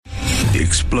the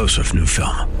explosive new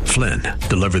film, Flynn,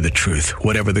 Deliver the Truth,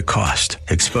 Whatever the Cost,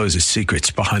 exposes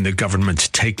secrets behind the government's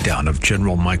takedown of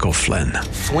General Michael Flynn.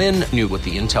 Flynn knew what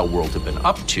the intel world had been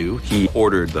up to. He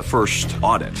ordered the first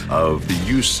audit of the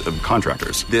use of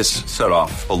contractors. This set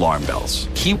off alarm bells.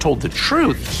 He told the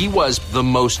truth. He was the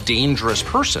most dangerous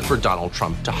person for Donald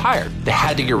Trump to hire. They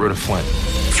had to get rid of Flynn.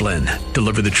 Flynn,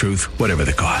 Deliver the Truth, Whatever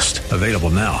the Cost. Available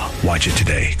now. Watch it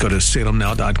today. Go to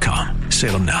salemnow.com.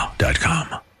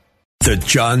 salemnow.com. The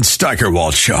John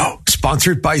Steigerwald Show,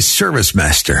 sponsored by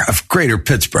ServiceMaster of Greater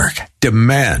Pittsburgh.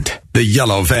 Demand the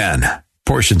yellow van.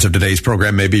 Portions of today's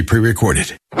program may be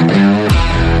pre-recorded.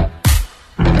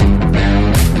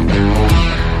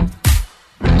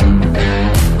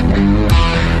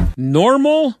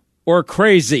 Normal or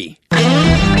crazy?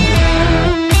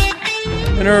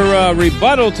 In her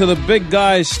rebuttal to the big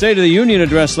guy's State of the Union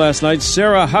address last night,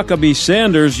 Sarah Huckabee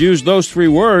Sanders used those three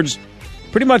words,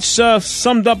 pretty much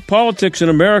summed up politics in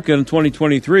America in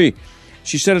 2023.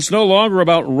 She said it's no longer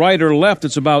about right or left,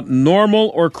 it's about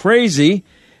normal or crazy.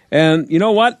 And you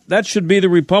know what? That should be the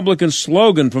Republican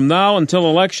slogan from now until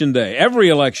Election Day,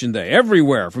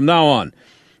 everywhere from now on.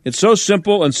 It's so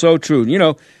simple and so true. You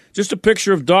know, just a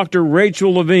picture of Dr.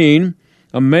 Rachel Levine,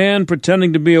 a man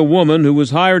pretending to be a woman who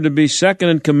was hired to be second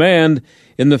in command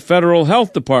in the federal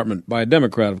health department, by a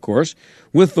Democrat, of course,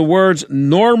 with the words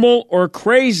normal or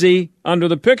crazy under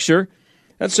the picture.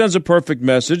 That sends a perfect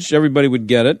message. Everybody would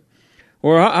get it.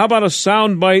 Or how about a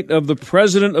soundbite of the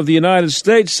President of the United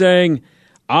States saying,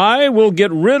 I will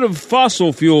get rid of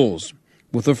fossil fuels,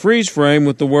 with a freeze frame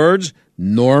with the words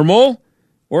normal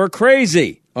or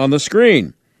crazy on the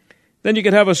screen. Then you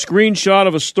could have a screenshot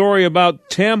of a story about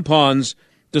tampons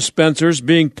dispensers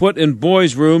being put in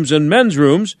boys' rooms and men's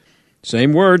rooms.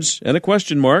 Same words and a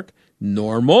question mark.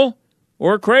 Normal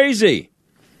or crazy?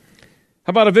 How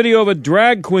about a video of a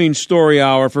drag queen story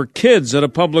hour for kids at a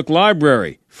public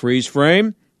library? Freeze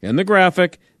frame and the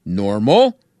graphic.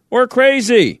 Normal or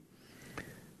crazy?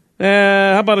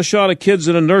 How about a shot of kids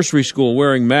in a nursery school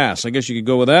wearing masks? I guess you could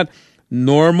go with that.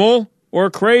 Normal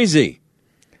or crazy?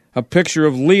 A picture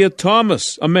of Leah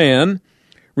Thomas, a man,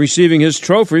 receiving his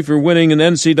trophy for winning an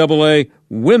NCAA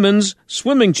women's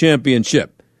swimming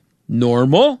championship.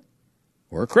 Normal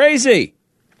or crazy?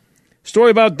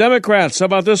 Story about Democrats. How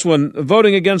about this one?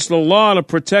 Voting against the law to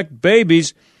protect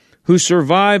babies who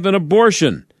survive an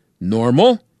abortion.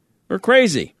 Normal or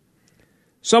crazy?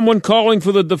 Someone calling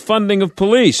for the defunding of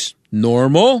police.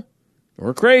 Normal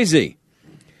or crazy?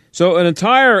 So an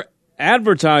entire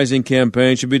advertising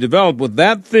campaign should be developed with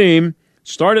that theme.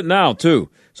 Start it now,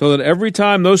 too, so that every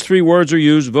time those three words are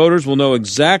used, voters will know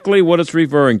exactly what it's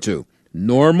referring to.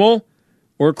 Normal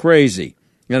or crazy?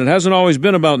 And it hasn't always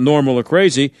been about normal or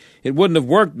crazy. It wouldn't have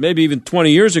worked maybe even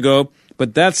 20 years ago,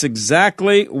 but that's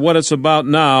exactly what it's about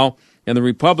now, and the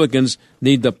Republicans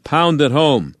need to pound it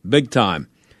home big time.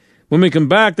 When we come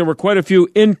back, there were quite a few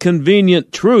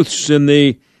inconvenient truths in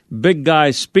the big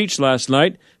guy's speech last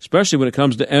night, especially when it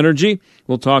comes to energy.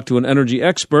 We'll talk to an energy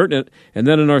expert. And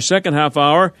then in our second half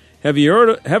hour, have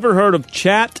you ever heard of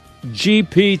Chat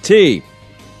GPT?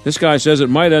 This guy says it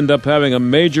might end up having a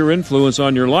major influence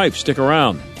on your life. Stick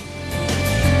around.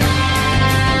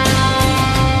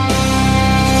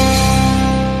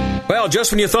 Well,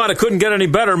 just when you thought it couldn't get any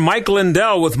better, Mike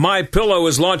Lindell with MyPillow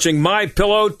is launching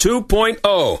MyPillow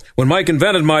 2.0. When Mike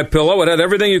invented MyPillow, it had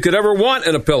everything you could ever want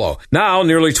in a pillow. Now,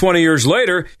 nearly 20 years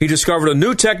later, he discovered a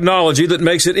new technology that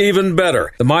makes it even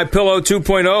better. The MyPillow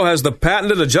 2.0 has the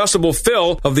patented adjustable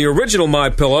fill of the original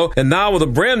MyPillow, and now with a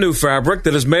brand new fabric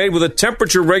that is made with a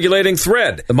temperature-regulating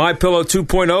thread. The MyPillow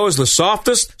 2.0 is the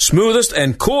softest, smoothest,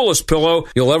 and coolest pillow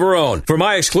you'll ever own. For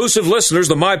my exclusive listeners,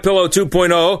 the MyPillow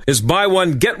 2.0 is buy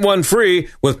one, get one free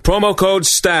with promo code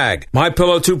STAG.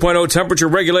 MyPillow 2.0 temperature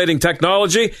regulating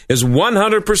technology is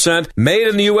 100% made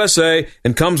in the USA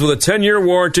and comes with a 10-year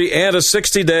warranty and a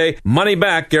 60-day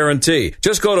money-back guarantee.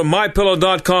 Just go to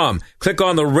MyPillow.com, click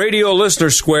on the radio listener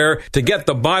square to get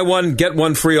the buy one, get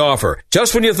one free offer.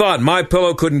 Just when you thought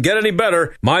MyPillow couldn't get any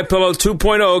better, MyPillow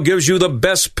 2.0 gives you the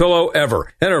best pillow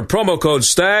ever. Enter promo code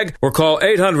STAG or call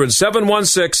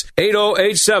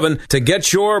 800-716-8087 to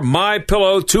get your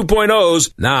MyPillow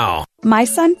 2.0s now. My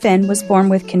son Finn was born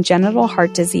with congenital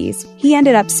heart disease. He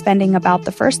ended up spending about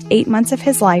the first 8 months of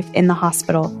his life in the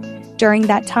hospital. During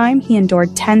that time, he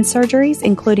endured 10 surgeries,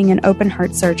 including an open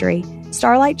heart surgery.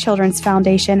 Starlight Children's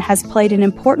Foundation has played an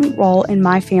important role in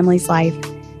my family's life.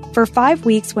 For 5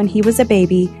 weeks when he was a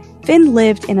baby, Finn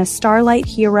lived in a Starlight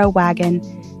Hero wagon.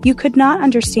 You could not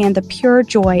understand the pure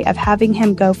joy of having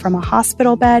him go from a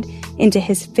hospital bed into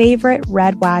his favorite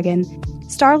red wagon.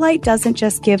 Starlight doesn't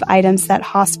just give items that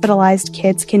hospitalized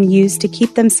kids can use to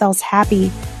keep themselves happy,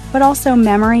 but also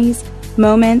memories,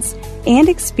 moments, and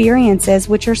experiences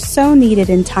which are so needed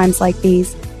in times like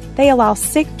these. They allow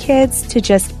sick kids to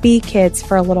just be kids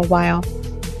for a little while.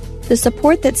 The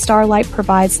support that Starlight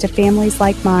provides to families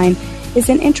like mine is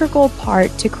an integral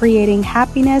part to creating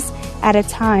happiness at a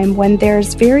time when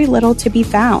there's very little to be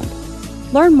found.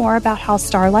 Learn more about how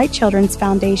Starlight Children's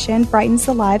Foundation brightens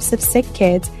the lives of sick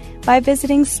kids by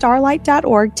visiting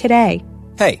starlight.org today.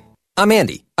 Hey, I'm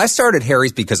Andy. I started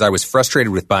Harry's because I was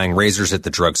frustrated with buying razors at the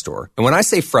drugstore. And when I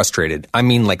say frustrated, I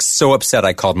mean like so upset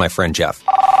I called my friend Jeff.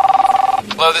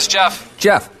 Hello, this is Jeff.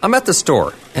 Jeff, I'm at the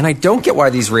store, and I don't get why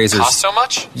these razors... Cost so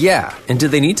much? Yeah, and do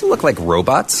they need to look like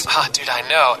robots? Dude, I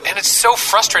know. And it's so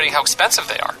frustrating how expensive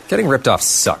they are. Getting ripped off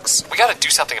sucks. We gotta do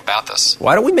something about this.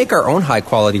 Why don't we make our own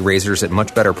high-quality razors at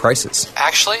much better prices?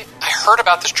 Actually, I heard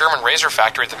about this German razor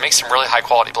factory that makes some really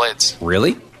high-quality blades.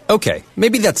 Really? Okay,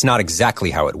 maybe that's not exactly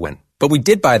how it went. But we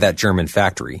did buy that German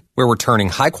factory, where we're turning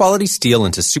high-quality steel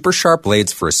into super sharp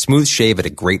blades for a smooth shave at a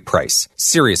great price.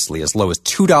 Seriously, as low as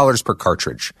 $2 per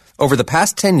cartridge. Over the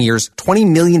past 10 years, 20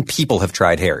 million people have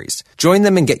tried Harry's. Join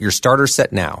them and get your starter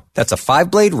set now. That's a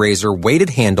 5-blade razor, weighted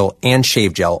handle, and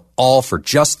shave gel, all for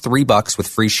just $3 with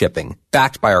free shipping,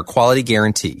 backed by our quality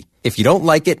guarantee. If you don't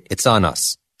like it, it's on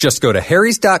us. Just go to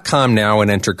harrys.com now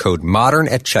and enter code MODERN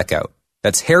at checkout.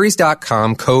 That's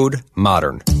harrys.com, code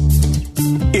MODERN.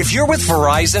 If you're with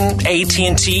Verizon,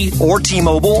 AT&T, or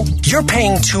T-Mobile, you're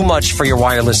paying too much for your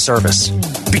wireless service.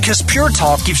 Because Pure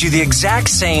Talk gives you the exact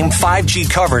same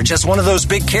 5G coverage as one of those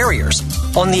big carriers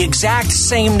on the exact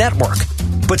same network,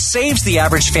 but saves the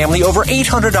average family over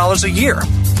 $800 a year.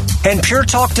 And Pure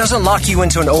Talk doesn't lock you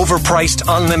into an overpriced,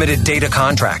 unlimited data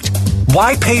contract.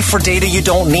 Why pay for data you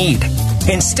don't need?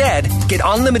 Instead, get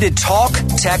unlimited talk,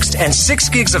 text, and 6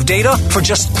 gigs of data for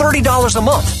just $30 a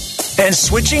month. And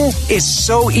switching is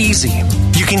so easy.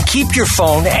 You can keep your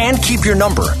phone and keep your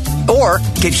number, or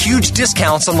get huge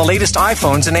discounts on the latest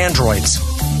iPhones and Androids.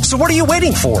 So what are you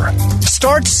waiting for?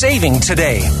 Start saving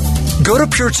today. Go to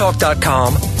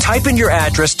puretalk.com, type in your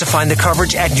address to find the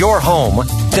coverage at your home,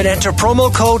 then enter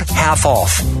promo code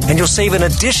HALFOFF, and you'll save an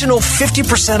additional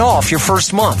 50% off your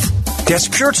first month. That's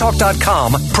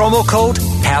puretalk.com, promo code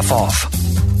HALFOFF.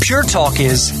 Pure Talk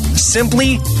is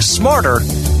simply smarter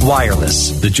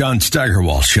wireless. The John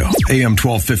Steigerwald Show, AM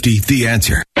 1250, The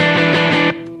Answer.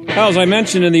 Well, as I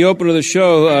mentioned in the open of the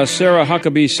show, Sarah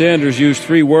Huckabee Sanders used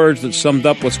 3 words that summed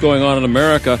up what's going on in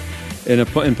America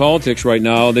in politics right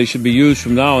now. They should be used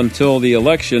from now until the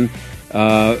election,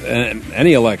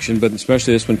 any election, but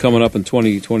especially this one coming up in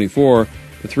 2024.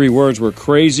 The 3 words were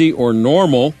crazy or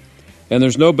normal, and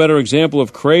there's no better example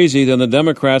of crazy than the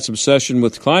Democrats' obsession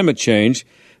with climate change.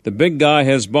 The big guy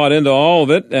has bought into all of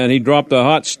it, and he dropped a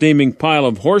hot, steaming pile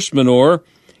of horse manure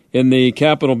in the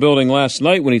Capitol building last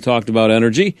night when he talked about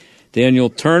energy. Daniel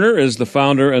Turner is the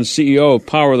founder and CEO of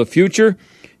Power of the Future.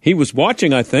 He was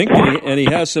watching, I think, and he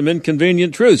has some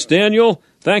inconvenient truths. Daniel,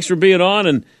 thanks for being on,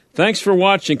 and thanks for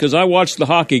watching, because I watched the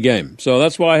hockey game. So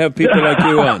that's why I have people like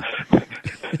you on.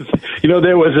 You know,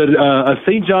 there was a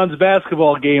St. John's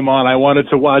basketball game on. I wanted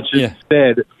to watch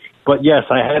instead. But yes,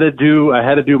 I had to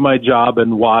do my job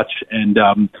and watch, and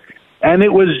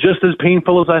it was just as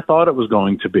painful as I thought it was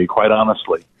going to be, quite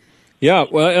honestly. Yeah,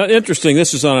 well, interesting.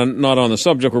 This is not on the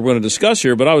subject we're going to discuss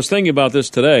here, but I was thinking about this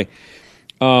today.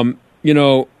 You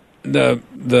know,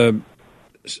 the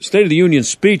State of the Union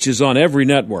speech is on every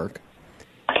network,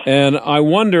 and I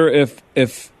wonder if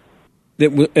there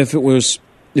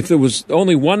was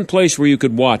only one place where you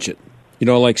could watch it, you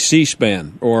know, like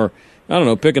C-SPAN or, I don't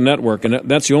know, pick a network, and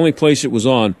that's the only place it was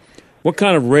on, what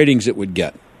kind of ratings it would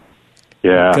get.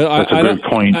 Yeah, that's a great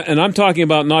point. And I'm talking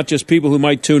about not just people who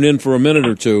might tune in for a minute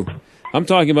or two. I'm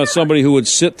talking about somebody who would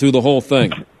sit through the whole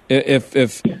thing.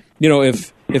 If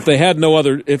they had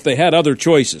other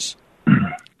choices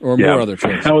or more other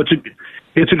choices. No,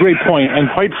 it's a great point, and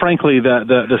quite frankly,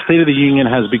 the State of the Union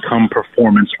has become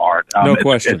performance art. No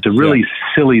question. It's a really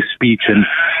silly speech, and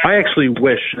I actually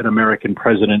wish an American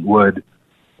president would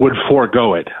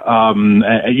forego it.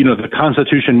 You know, the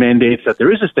Constitution mandates that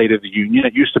there is a State of the Union.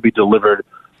 It used to be delivered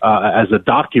as a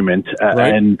document,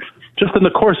 right. And just in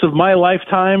the course of my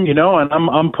lifetime, you know, and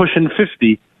I'm pushing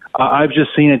 50, I've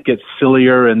just seen it get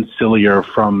sillier and sillier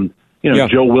from, you know,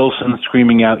 Joe Wilson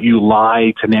screaming out, "You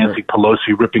lie," to Nancy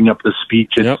Pelosi ripping up the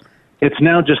speech. It's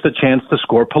now just a chance to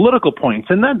score political points,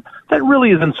 and that really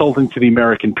is insulting to the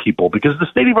American people, because the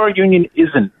state of our union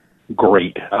isn't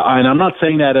great. And I'm not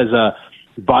saying that as a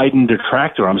Biden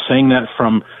detractor. I'm saying that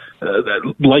from,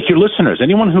 like your listeners,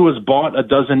 anyone who has bought a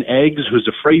dozen eggs, who's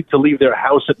afraid to leave their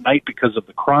house at night because of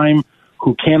the crime,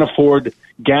 who can't afford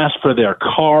gas for their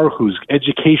car, whose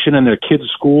education and their kids'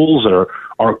 schools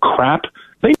are crap.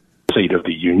 They need the State of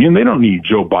the Union. They don't need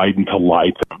Joe Biden to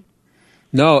lie to them.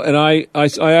 No, and I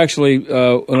actually,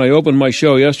 when I opened my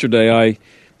show yesterday, I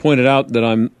pointed out that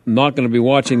I'm not going to be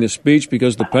watching the speech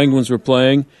because the Penguins were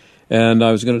playing, and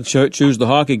I was going to choose the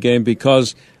hockey game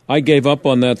because I gave up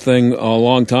on that thing a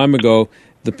long time ago.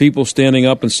 The people standing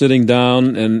up and sitting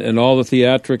down and all the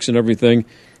theatrics and everything,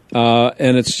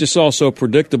 and it's just all so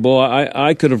predictable.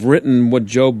 I could have written what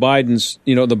Joe Biden's,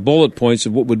 the bullet points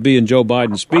of what would be in Joe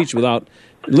Biden's speech without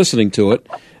listening to it.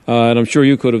 And I'm sure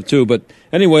you could have too. But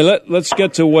anyway, let's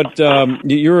get to what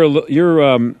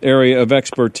your area of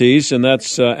expertise, and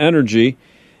that's energy.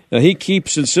 He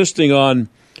keeps insisting on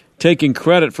taking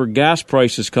credit for gas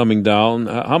prices coming down.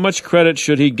 How much credit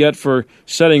should he get for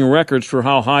setting records for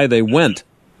how high they went?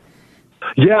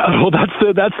 Yeah, well,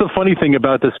 that's the funny thing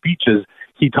about the speech is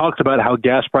he talked about how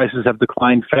gas prices have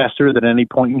declined faster than any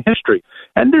point in history.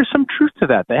 And there's some truth to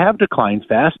that. They have declined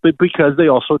fast, but because they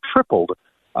also tripled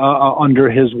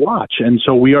under his watch. And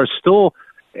so we are still,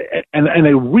 and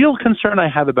a real concern I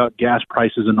have about gas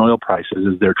prices and oil prices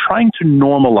is they're trying to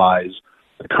normalize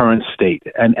the current state.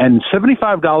 And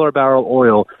 $75 a barrel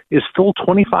oil is still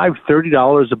 $25,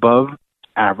 $30 above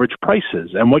average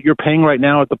prices. And what you're paying right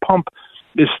now at the pump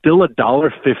is still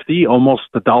 $1.50, almost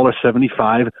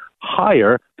 $1.75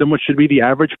 higher than what should be the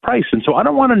average price. And so I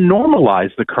don't want to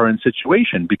normalize the current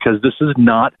situation because this is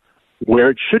not where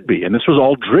it should be. And this was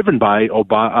all driven by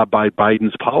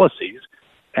Biden's policies.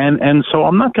 And so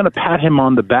I'm not going to pat him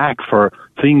on the back for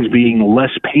things being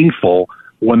less painful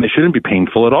when they shouldn't be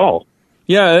painful at all.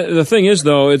 Yeah, the thing is,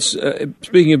 though, it's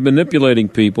speaking of manipulating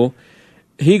people,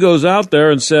 he goes out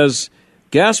there and says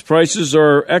gas prices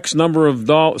are X number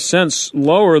of cents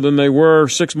lower than they were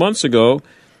 6 months ago.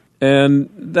 And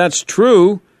that's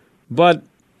true, but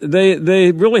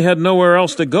they really had nowhere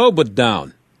else to go but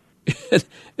down.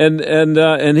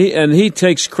 and he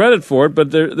takes credit for it,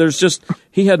 but there's just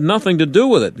he had nothing to do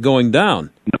with it going down.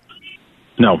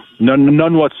 No,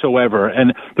 none whatsoever.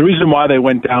 And the reason why they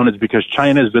went down is because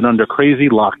China has been under crazy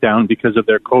lockdown because of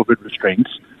their COVID restraints.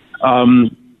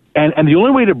 And the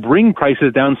only way to bring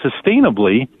prices down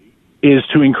sustainably is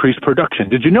to increase production.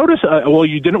 Did you notice? Well,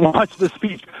 you didn't watch the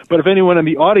speech, but if anyone in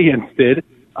the audience did.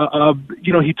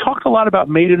 He talked a lot about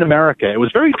made in America. It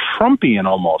was very Trumpian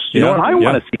almost. And I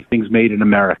want to see things made in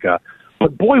America.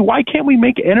 But boy, why can't we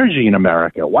make energy in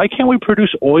America? Why can't we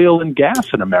produce oil and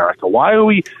gas in America? Why are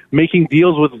we making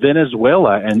deals with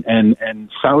Venezuela and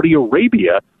Saudi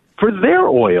Arabia for their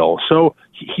oil? So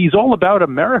he's all about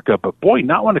America, but boy,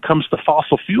 not when it comes to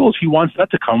fossil fuels. He wants that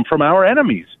to come from our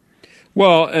enemies.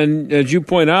 Well, and as you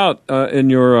point out in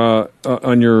your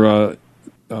on your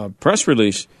press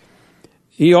release,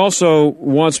 he also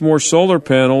wants more solar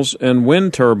panels and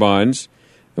wind turbines.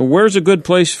 And where's a good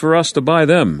place for us to buy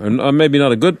them? And maybe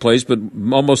not a good place, but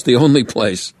almost the only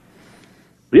place.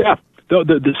 Yeah,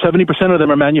 the 70% of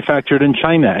them are manufactured in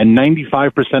China, and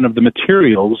 95% of the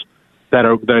materials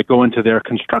that go into their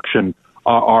construction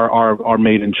are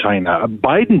made in China.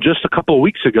 Biden just a couple of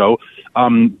weeks ago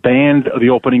banned the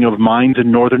opening of mines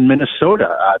in northern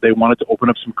Minnesota. They wanted to open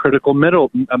up some critical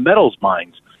metals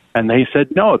mines. And they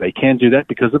said, no, they can't do that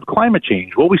because of climate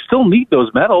change. Well, we still need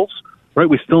those metals, right?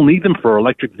 We still need them for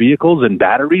electric vehicles and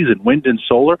batteries and wind and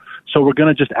solar. So we're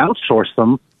going to just outsource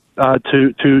them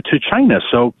to China.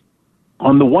 So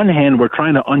on the one hand, we're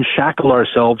trying to unshackle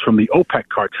ourselves from the OPEC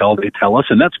cartel, they tell us,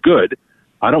 and that's good.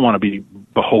 I don't want to be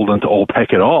beholden to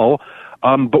OPEC at all.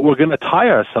 But we're going to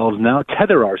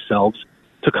tether ourselves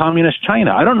to communist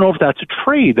China. I don't know if that's a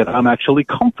trade that I'm actually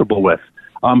comfortable with.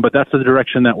 But that's the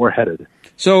direction that we're headed.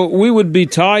 So we would be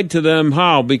tied to them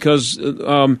how? Because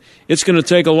it's going to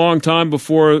take a long time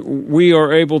before we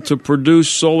are able to produce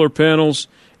solar panels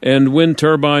and wind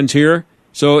turbines here.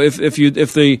 So if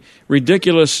the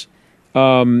ridiculous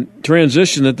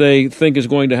transition that they think is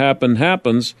going to happen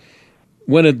happens,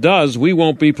 when it does, we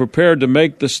won't be prepared to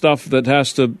make the stuff that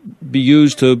has to be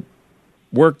used to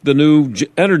work the new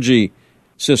energy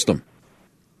system.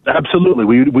 Absolutely.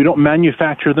 We don't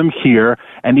manufacture them here,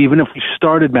 and even if we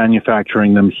started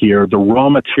manufacturing them here, the raw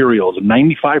materials,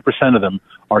 95% of them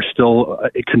are still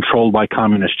controlled by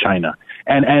communist China.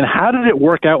 And how did it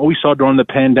work out what we saw during the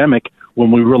pandemic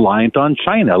when we were reliant on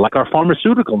China, like our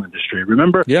pharmaceutical industry?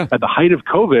 Remember, at the height of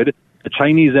COVID, the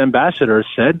Chinese ambassador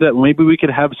said that maybe we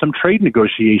could have some trade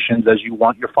negotiations as you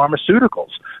want your pharmaceuticals.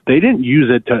 They didn't use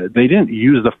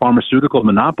the pharmaceutical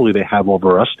monopoly they have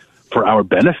over us for our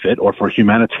benefit or for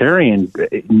humanitarian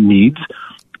needs.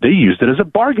 They used it as a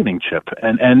bargaining chip,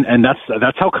 and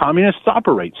that's how communists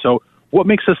operate. So what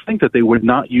makes us think that they would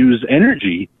not use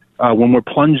energy when we're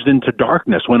plunged into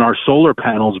darkness, when our solar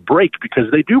panels break,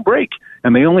 because they do break,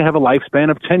 and they only have a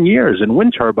lifespan of 10 years, and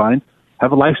wind turbines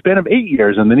have a lifespan of 8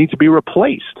 years, and they need to be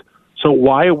replaced. So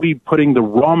why are we putting the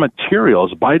raw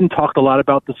materials? Biden talked a lot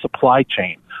about the supply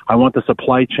chain. I want the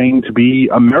supply chain to be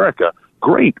America.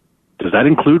 Great. Does that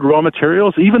include raw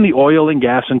materials? Even the oil and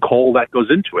gas and coal that goes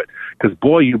into it. Because,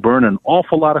 boy, you burn an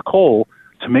awful lot of coal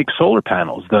to make solar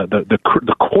panels.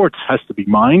 The quartz has to be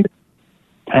mined,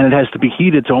 and it has to be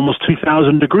heated to almost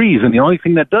 2,000 degrees. And the only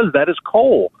thing that does that is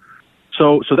coal.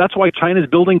 So that's why China's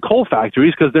building coal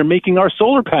factories, because they're making our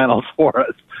solar panels for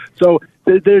us. So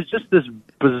there's just this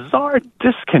bizarre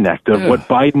disconnect of what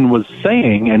Biden was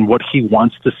saying and what he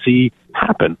wants to see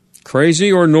happen.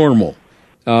 Crazy or normal?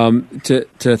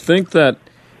 To think that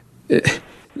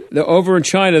over in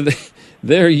China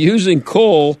they're using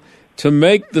coal to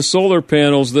make the solar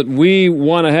panels that we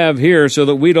want to have here, so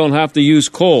that we don't have to use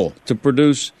coal to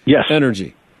produce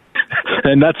energy.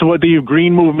 And that's what the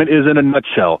green movement is in a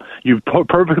nutshell. You've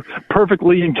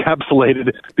perfectly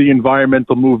encapsulated the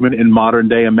environmental movement in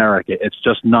modern-day America. It's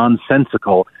just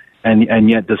nonsensical, and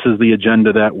yet this is the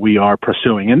agenda that we are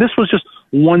pursuing. And this was just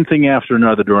one thing after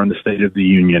another during the State of the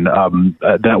Union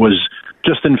that was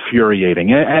just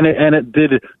infuriating. And it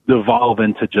did devolve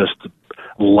into just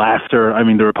laughter. I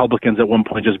mean, the Republicans at one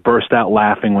point just burst out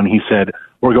laughing when he said,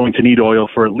 we're going to need oil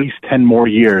for at least 10 more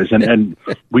years. And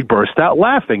we burst out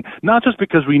laughing, not just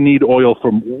because we need oil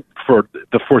for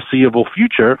the foreseeable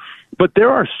future, but there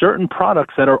are certain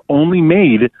products that are only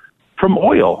made from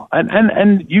oil.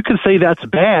 And you can say that's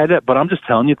bad, but I'm just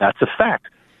telling you that's a fact.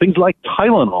 Things like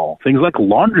Tylenol, things like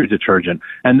laundry detergent,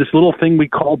 and this little thing we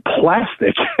call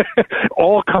plastic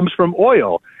all comes from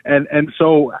oil. And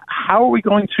so how are we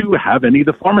going to have any of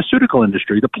the pharmaceutical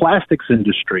industry, the plastics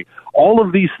industry? All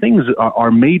of these things are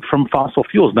made from fossil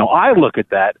fuels. Now, I look at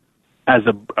that as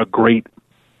a great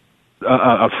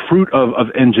a fruit of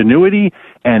ingenuity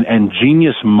and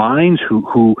genius minds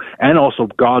who and also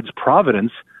God's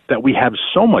providence that we have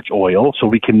so much oil so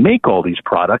we can make all these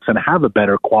products and have a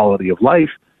better quality of life.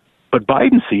 But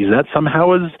Biden sees that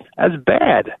somehow as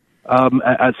bad.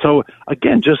 So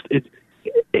again, just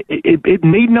it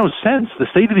made no sense. The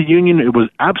State of the Union, it was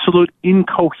absolute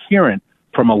incoherent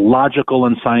from a logical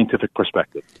and scientific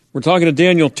perspective. We're talking to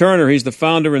Daniel Turner. He's the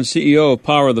founder and CEO of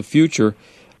Power of the Future.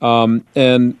 One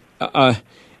thing I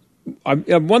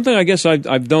guess I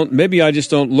don't, maybe I just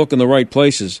don't look in the right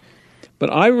places. But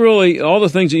I really, all the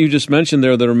things that you just mentioned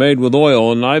there that are made with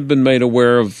oil, and I've been made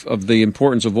aware of the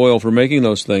importance of oil for making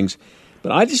those things,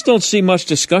 but I just don't see much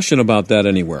discussion about that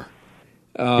anywhere.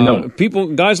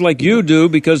 People, guys like you do,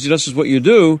 because this is what you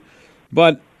do,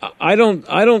 but I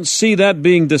don't see that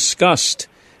being discussed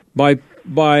by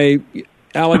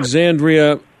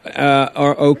Alexandria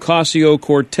or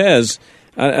Ocasio-Cortez.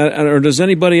 Or does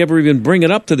anybody ever even bring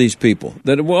it up to these people?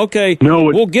 That, well, okay,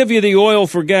 we'll give you the oil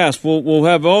for gas. We'll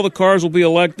have all the cars will be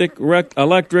electric,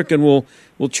 and we'll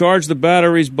charge the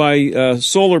batteries by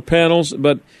solar panels.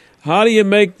 But how do you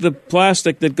make the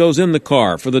plastic that goes in the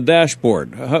car for the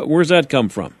dashboard? Where's that come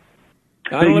from?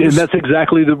 And that's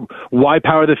exactly why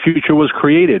Power of the Future was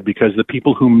created, because the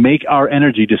people who make our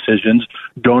energy decisions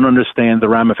don't understand the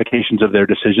ramifications of their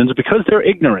decisions because they're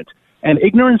ignorant. And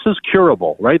ignorance is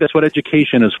curable, right? That's what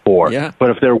education is for. Yeah. But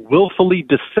if they're willfully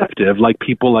deceptive, like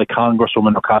people like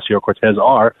Congresswoman Ocasio-Cortez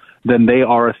are, then they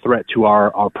are a threat to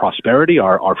our prosperity,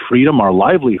 our freedom, our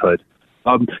livelihood.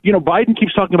 Biden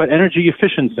keeps talking about energy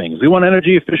efficient things. We want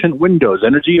energy efficient windows,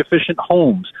 energy efficient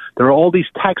homes. There are all these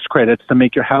tax credits to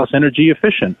make your house energy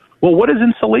efficient. Well, what is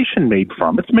insulation made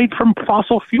from? It's made from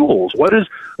fossil fuels. What is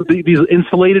these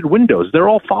insulated windows? They're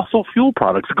all fossil fuel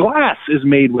products. Glass is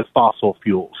made with fossil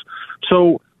fuels.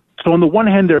 So on the one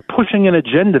hand, they're pushing an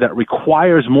agenda that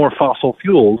requires more fossil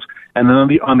fuels, and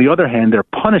then on the other hand, they're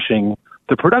punishing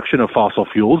the production of fossil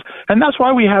fuels, and that's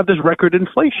why we have this record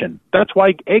inflation. That's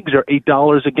why eggs are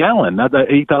 $8 a gallon, not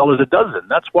 $8 a dozen.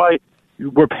 That's why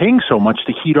we're paying so much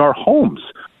to heat our homes.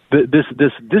 This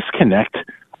disconnect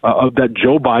that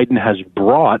Joe Biden has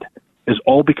brought is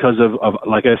all because of,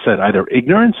 like I said, either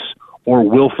ignorance or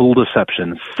willful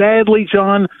deception. Sadly,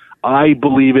 John, I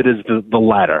believe it is the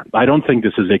latter. I don't think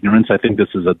this is ignorance. I think this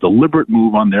is a deliberate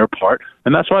move on their part,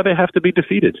 and that's why they have to be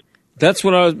defeated. That's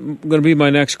what I was going to be my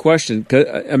next question.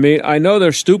 I mean, I know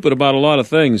they're stupid about a lot of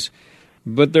things,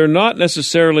 but they're not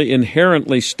necessarily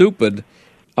inherently stupid,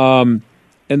 and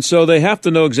so they have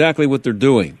to know exactly what they're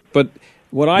doing. But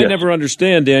what I never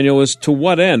understand, Daniel, is to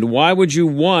what end? Why would you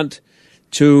want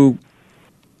to,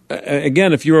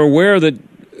 again, if you're aware that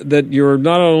you're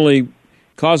not only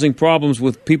causing problems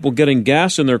with people getting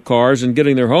gas in their cars and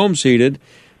getting their homes heated,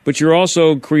 but you're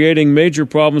also creating major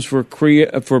problems for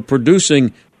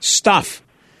producing stuff.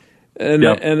 And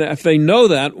if they know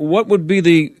that, what would be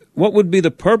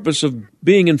the purpose of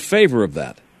being in favor of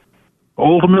that?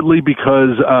 Ultimately,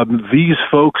 because these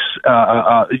folks,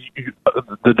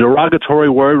 the derogatory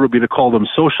word would be to call them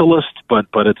socialists, but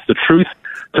it's the truth.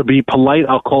 To be polite,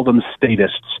 I'll call them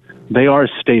statists. They are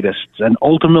statists, and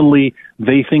ultimately,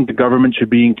 they think the government should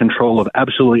be in control of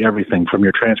absolutely everything, from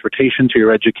your transportation to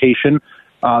your education.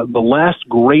 The last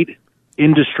great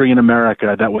industry in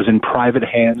America that was in private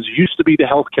hands used to be the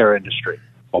healthcare industry.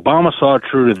 Obama saw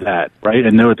true to that, right?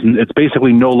 And it's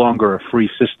basically no longer a free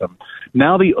system.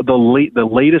 Now the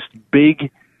latest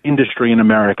big industry in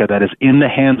America that is in the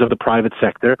hands of the private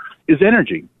sector is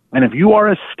energy. And if you are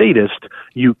a statist,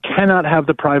 you cannot have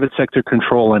the private sector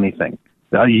control anything.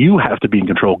 Now you have to be in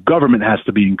control. Government has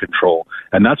to be in control.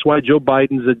 And that's why Joe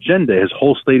Biden's agenda, his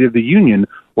whole State of the Union,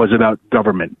 was about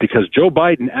government. Because Joe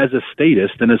Biden, as a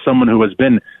statist and as someone who has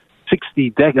been 6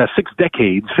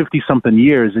 decades, 50-something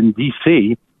years in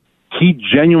D.C., he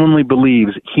genuinely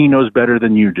believes he knows better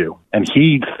than you do. And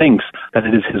he thinks that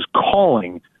it is his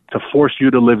calling to force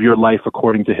you to live your life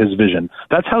according to his vision.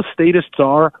 That's how statists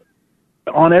are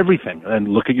on everything. And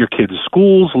look at your kids'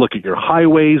 schools, look at your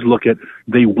highways,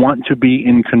 they want to be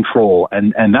in control.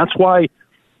 And that's why,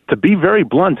 to be very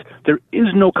blunt, there is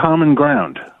no common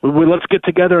ground. Let's get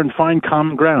together and find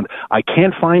common ground. I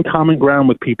can't find common ground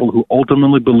with people who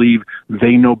ultimately believe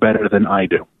they know better than I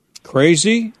do.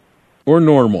 Crazy or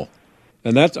normal?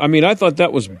 And I thought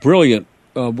that was brilliant,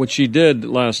 what she did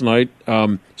last night,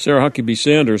 Sarah Huckabee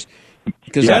Sanders,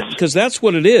 because that's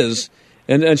what it is.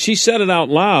 And she said it out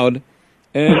loud,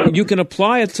 and you can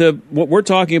apply it to what we're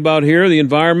talking about here, the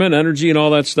environment, energy, and all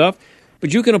that stuff,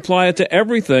 but you can apply it to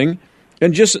everything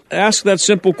and just ask that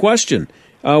simple question.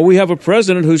 We have a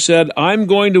president who said, I'm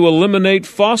going to eliminate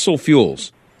fossil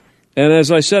fuels. And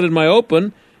as I said in my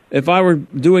open, if I were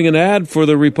doing an ad for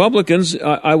the Republicans,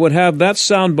 I would have that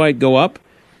soundbite go up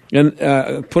and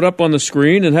put up on the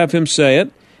screen and have him say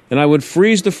it, and I would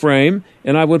freeze the frame,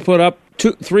 and I would put up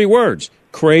 3 words,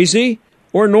 crazy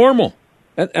or normal.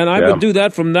 And I would do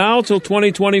that from now till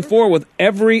 2024 with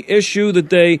every issue that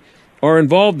they are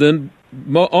involved in,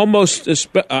 almost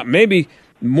maybe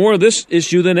more this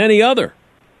issue than any other.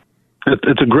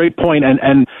 It's a great point,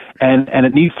 and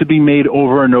it needs to be made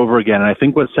over and over again. And I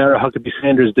think what Sarah Huckabee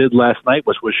Sanders did last night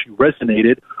was she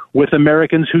resonated with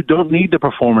Americans who don't need the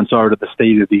performance art of the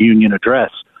State of the Union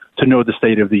address to know the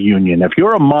State of the Union. If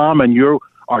you're a mom and you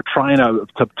are trying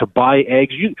to buy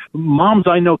eggs, moms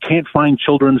I know can't find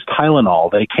children's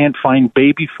Tylenol. They can't find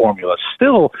baby formula.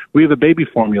 Still, we have a baby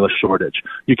formula shortage.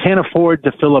 You can't afford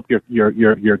to fill up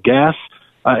your gas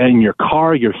and your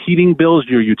car, your heating bills,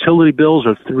 your utility bills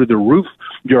are through the roof.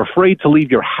 You're afraid to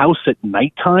leave your house at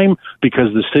nighttime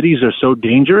because the cities are so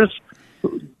dangerous.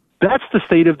 That's the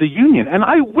State of the Union. And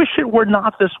I wish it were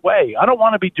not this way. I don't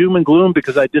want to be doom and gloom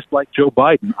because I dislike Joe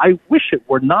Biden. I wish it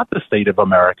were not the state of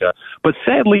America. But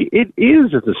sadly, it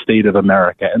is the state of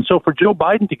America. And so for Joe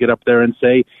Biden to get up there and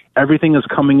say everything is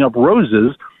coming up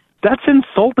roses, that's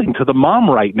insulting to the mom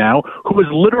right now who is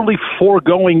literally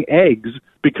foregoing eggs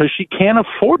because she can't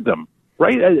afford them,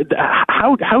 right?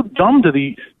 How dumb do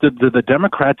the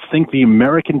Democrats think the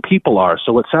American people are?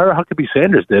 So what Sarah Huckabee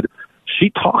Sanders did, she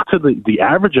talked to the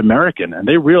average American, and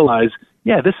they realize,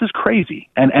 yeah, this is crazy,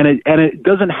 and it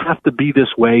doesn't have to be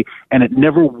this way, and it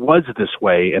never was this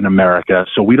way in America,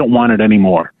 so we don't want it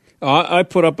anymore. I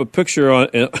put up a picture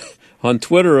on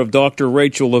Twitter of Dr.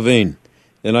 Rachel Levine,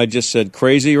 and I just said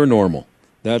crazy or normal.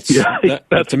 That's to me,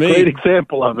 a great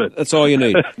example of it. That's all you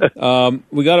need.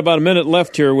 We got about a minute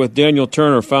left here with Daniel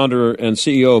Turner, founder and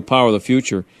CEO of Power of the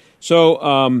Future. So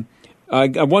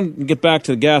I want to get back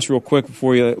to the gas real quick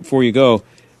before you go.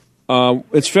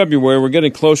 It's February. We're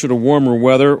getting closer to warmer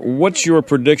weather. What's your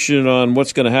prediction on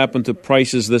what's going to happen to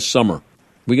prices this summer?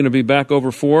 We going to be back over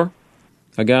 $4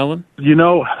 a gallon? You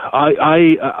know,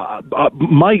 my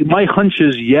hunch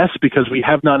is yes, because we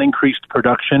have not increased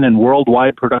production, and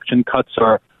worldwide production cuts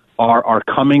are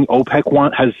coming.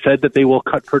 OPEC has said that they will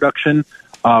cut production.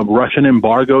 Russian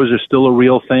embargoes are still a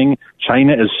real thing.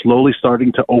 China is slowly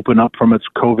starting to open up from its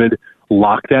COVID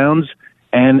lockdowns.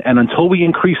 And until we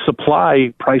increase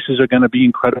supply, prices are going to be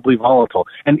incredibly volatile.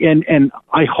 And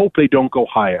I hope they don't go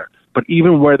higher. But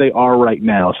even where they are right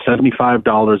now,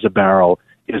 $75 a barrel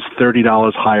is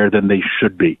 $30 higher than they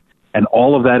should be. And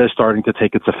all of that is starting to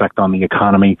take its effect on the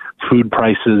economy, food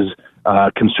prices,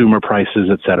 consumer prices,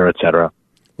 et cetera, et cetera.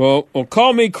 Well,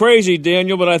 call me crazy,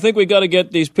 Daniel, but I think we got to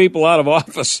get these people out of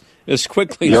office as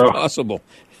quickly as possible.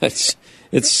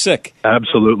 It's sick.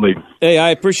 Absolutely. Hey,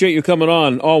 I appreciate you coming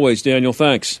on always, Daniel.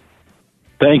 Thanks.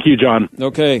 Thank you, John.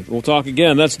 Okay, we'll talk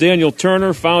again. That's Daniel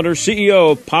Turner, founder,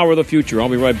 CEO of Power of the Future. I'll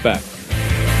be right back.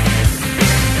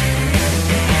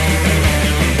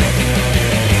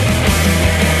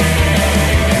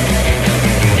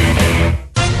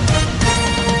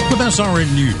 With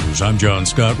SRN News, I'm John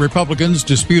Scott. Republicans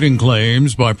disputing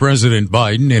claims by President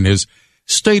Biden in his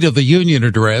State of the Union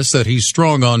address that he's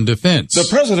strong on defense. The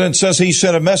president says he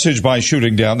sent a message by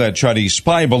shooting down that Chinese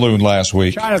spy balloon last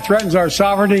week. China threatens our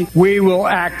sovereignty. We will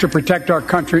act to protect our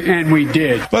country, and we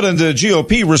did. But in the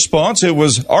GOP response, it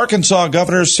was Arkansas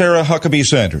Governor Sarah Huckabee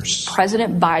Sanders.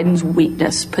 President Biden's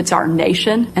weakness puts our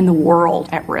nation and the world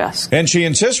at risk. And she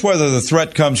insists whether the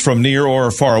threat comes from near or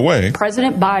far away.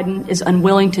 President Biden is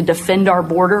unwilling to defend our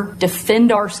border,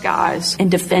 defend our skies,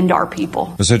 and defend our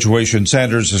people. The situation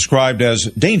Sanders described as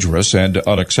dangerous and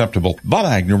unacceptable. Bob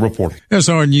Agnew reporting.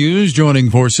 SR News joining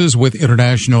forces with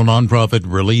international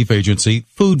nonprofit relief agency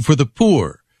Food for the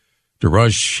Poor to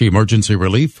rush emergency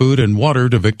relief, food, and water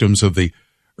to victims of the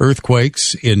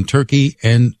earthquakes in Turkey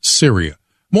and Syria.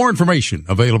 More information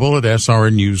available at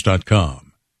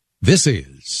srnnews.com. This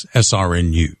is SRN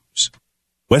News.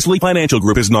 Wesley Financial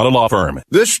Group is not a law firm.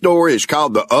 This story is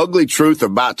called The Ugly Truth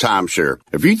About Timeshare.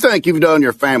 If you think you've done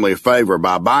your family a favor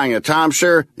by buying a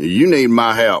timeshare, you need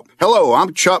my help. Hello,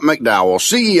 I'm Chuck McDowell,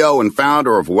 CEO and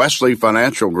founder of Wesley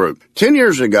Financial Group. 10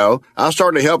 years ago, I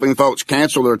started helping folks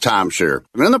cancel their timeshare.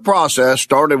 And in the process,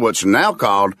 started what's now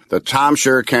called the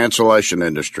timeshare cancellation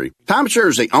industry. Timeshare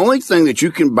is the only thing that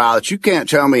you can buy that you can't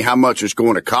tell me how much it's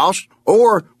going to cost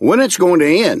or when it's going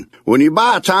to end. When you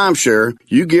buy a timeshare,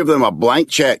 you give them a blank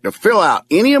check to fill out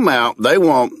any amount they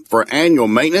want for annual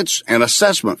maintenance and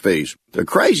assessment fees. The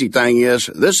crazy thing is,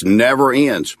 this never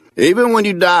ends. Even when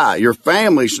you die, your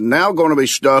family's now going to be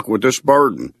stuck with this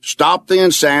burden. Stop the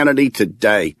insanity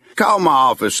today. Call my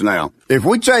office now. If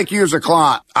we take you as a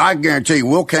client, I guarantee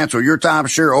we'll cancel your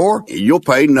timeshare or you'll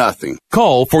pay nothing.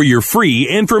 Call for your free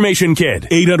information kit.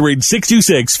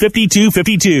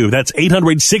 800-626-5252. That's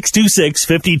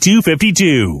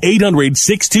 800-626-5252.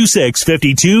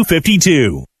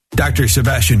 800-626-5252. Dr.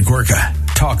 Sebastian Gorka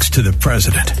talks to the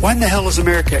president. When the hell has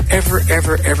America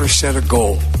ever set a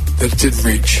goal that it didn't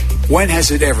reach? When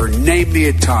has it ever? Name me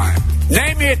a time.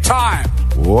 Name me a time.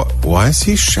 What? Why is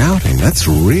he shouting? That's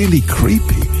really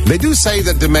creepy. They do say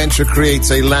that dementia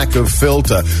creates a lack of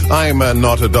filter. I'm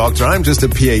not a doctor. I'm just a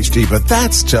PhD, but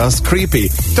that's just creepy.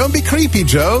 Don't be creepy,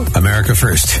 Joe. America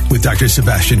First with Dr.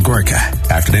 Sebastian Gorka.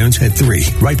 Afternoons at 3,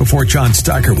 right before John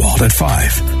Steigerwald at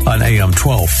 5 on AM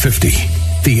 1250.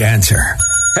 The Answer.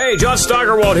 Hey, John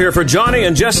Steigerwald here for Johnny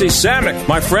and Jesse Samick,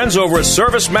 my friends over at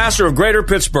Service Master of Greater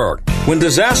Pittsburgh. When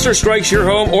disaster strikes your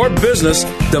home or business,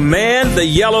 demand the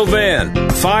yellow van.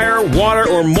 Fire, water,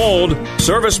 or mold,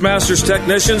 Service Master's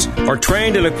technicians are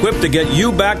trained and equipped to get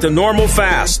you back to normal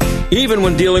fast. Even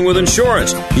when dealing with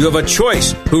insurance, you have a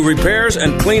choice who repairs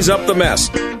and cleans up the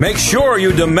mess. Make sure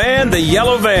you demand the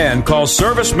yellow van. Call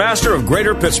Service Master of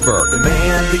Greater Pittsburgh.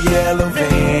 Demand the yellow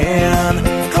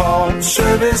van. Call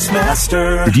Service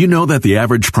Master. Did you know that the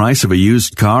average price of a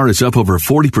used car is up over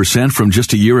 40% from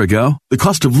just a year ago? The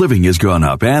cost of living has gone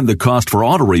up, and the cost for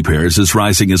auto repairs is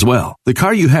rising as well. The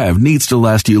car you have needs to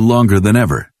last you longer than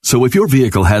ever. So if your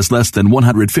vehicle has less than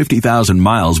 150,000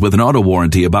 miles with an auto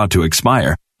warranty about to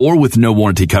expire, or with no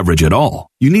warranty coverage at all,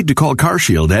 you need to call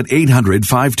CarShield at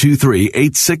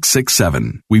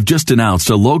 800-523-8667. We've just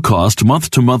announced a low-cost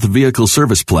month-to-month vehicle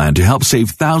service plan to help save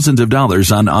thousands of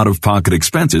dollars on out-of-pocket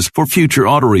expenses for future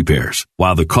auto repairs.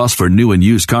 While the cost for new and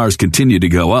used cars continue to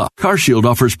go up, CarShield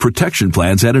offers protection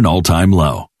plans at an all-time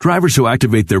low. Drivers who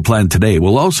activate their plan today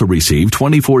will also receive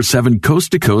 24/7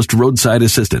 coast-to-coast roadside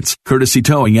assistance, courtesy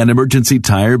towing, and emergency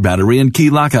tire, battery, and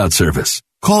key lockout service.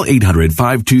 Call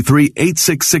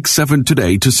 800-523-8667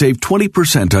 today to save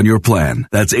 20% on your plan.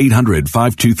 That's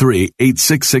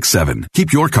 800-523-8667.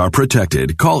 Keep your car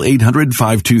protected. Call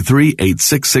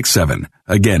 800-523-8667.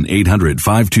 Again,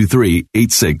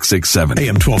 800-523-8667.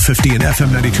 AM 1250 and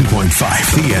FM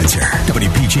 92.5. The Answer.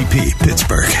 WPGP,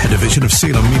 Pittsburgh, a division of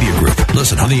Salem Media Group.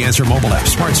 Listen on the Answer mobile app,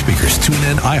 smart speakers,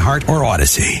 TuneIn, iHeart, or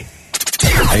Odyssey.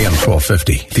 AM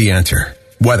 1250. The Answer.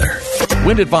 Weather.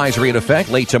 Wind advisory in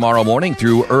effect late tomorrow morning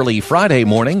through early Friday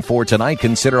morning. For tonight,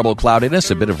 considerable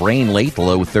cloudiness, a bit of rain late,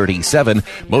 low 37.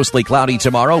 Mostly cloudy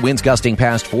tomorrow, winds gusting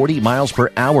past 40 miles per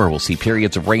hour. We'll see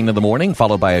periods of rain in the morning,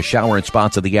 followed by a shower in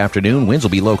spots of the afternoon. Winds will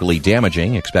be locally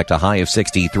damaging. Expect a high of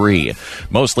 63.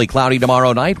 Mostly cloudy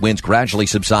tomorrow night, winds gradually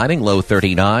subsiding, low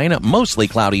 39. Mostly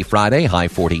cloudy Friday, high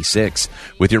 46.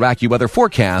 With your AccuWeather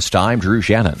forecast, I'm Drew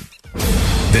Shannon.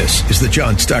 This is the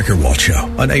John Steigerwald Show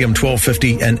on AM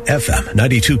 1250 and FM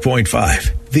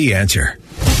 92.5. The Answer.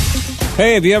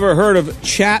 Hey, have you ever heard of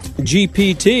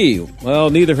ChatGPT? Well,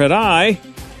 neither had I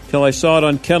till I saw it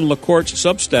on Ken LaCourte's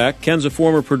Substack. Ken's a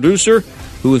former producer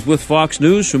who was with Fox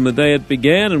News from the day it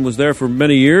began and was there for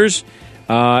many years.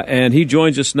 And he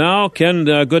joins us now. Ken,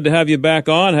 good to have you back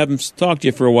on. Haven't talked to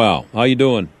you for a while. How you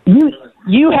doing?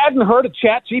 You hadn't heard of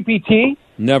ChatGPT?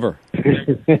 Never.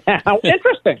 How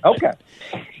interesting. Okay.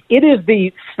 It is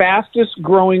the fastest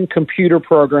growing computer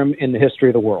program in the history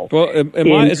of the world. Well,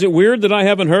 is it weird that I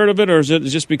haven't heard of it, or is it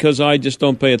just because I just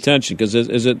don't pay attention? Because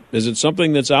is it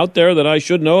something that's out there that I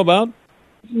should know about?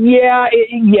 Yeah,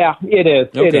 it is.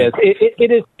 Okay.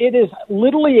 It is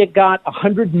literally, it got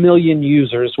 100 million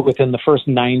users within the first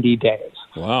 90 days.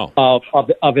 Wow.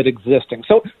 Of it existing.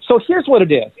 So here's what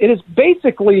it is. It is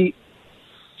basically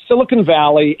Silicon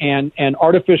Valley and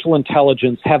artificial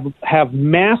intelligence have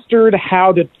mastered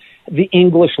the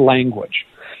English language,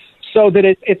 so that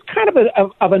it's kind of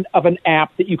an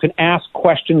app that you can ask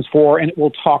questions for and it will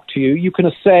talk to you. You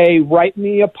can say, write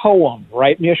me a poem,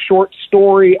 write me a short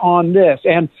story on this,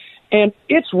 and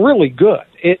it's really good.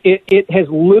 It has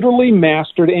literally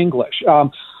mastered English.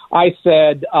 I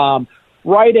said,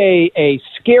 write a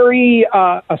scary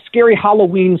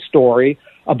Halloween story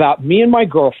about me and my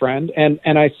girlfriend, and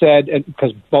I said,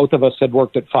 because both of us had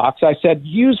worked at Fox, I said,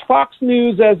 use Fox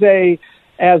News as a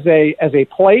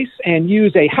place, and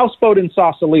use a houseboat in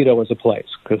Sausalito as a place,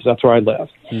 because that's where I live.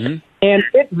 Mm-hmm. And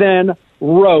it then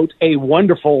wrote a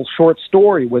wonderful short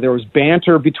story where there was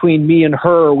banter between me and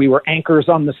her. We were anchors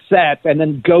on the set, and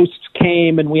then ghosts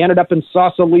came, and we ended up in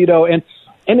Sausalito, and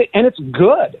it's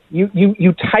good.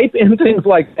 You type in things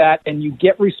like that, and you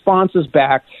get responses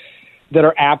back that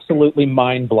are absolutely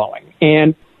mind-blowing.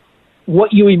 And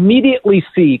what you immediately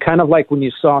see, kind of like when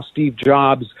you saw Steve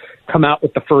Jobs come out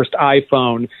with the first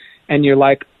iPhone, and you're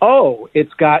like, oh,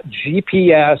 it's got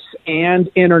GPS and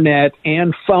internet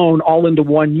and phone all into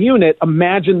one unit.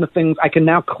 Imagine the things. I can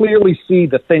now clearly see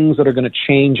the things that are going to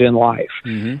change in life.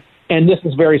 Mm-hmm. And this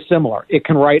is very similar. It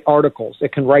can write articles.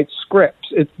 It can write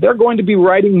scripts. They're going to be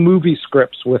writing movie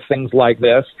scripts with things like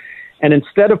this. And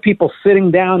instead of people sitting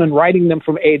down and writing them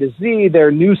from A to Z, their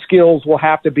new skills will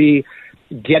have to be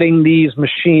getting these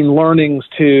machine learnings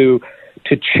to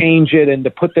change it and to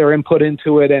put their input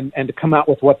into it and to come out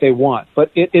with what they want.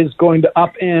 But it is going to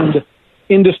upend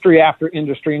industry after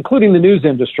industry, including the news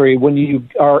industry, when you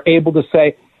are able to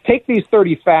say, take these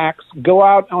 30 facts, go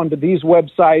out onto these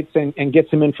websites and get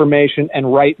some information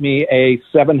and write me a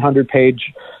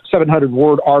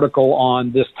 700-word article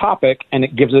on this topic, and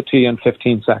it gives it to you in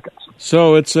 15 seconds.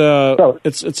 So it's a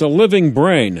living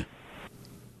brain.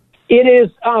 It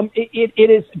is. It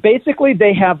is basically,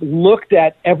 they have looked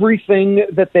at everything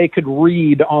that they could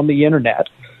read on the internet,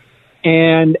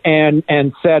 and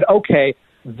said, okay,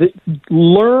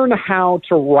 learn how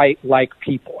to write like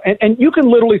people. And you can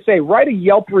literally say, write a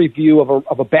Yelp review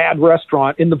of a bad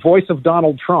restaurant in the voice of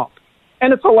Donald Trump,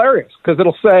 and it's hilarious because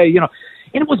it'll say,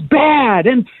 and it was bad,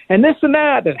 and this and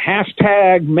that, and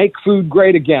hashtag make food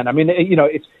great again. I mean,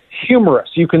 it's humorous.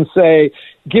 You can say,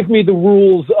 give me the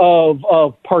rules of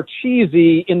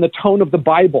Parcheesi in the tone of the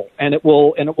Bible, and it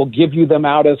will give you them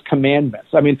out as commandments.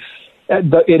 I mean,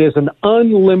 it is an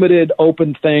unlimited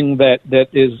open thing that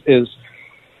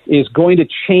is going to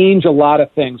change a lot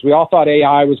of things. We all thought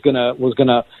AI was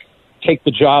gonna take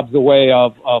the jobs away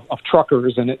of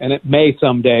truckers, and it may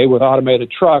someday with automated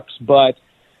trucks, but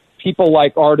people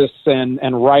like artists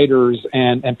and writers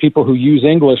and people who use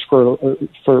English for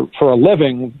a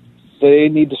living, they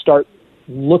need to start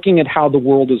looking at how the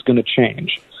world is going to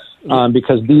change,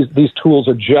 because these tools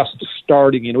are just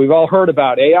starting. We've all heard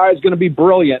about AI is going to be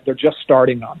brilliant. They're just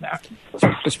starting on that.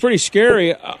 It's pretty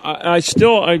scary.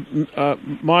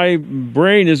 My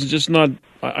brain is just not.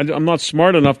 I'm not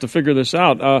smart enough to figure this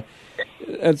out.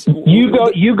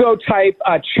 You go type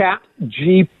chat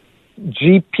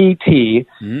GPT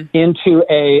into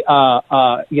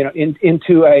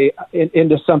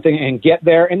into something and get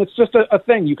there, and it's just a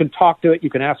thing. You can talk to it,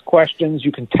 you can ask questions,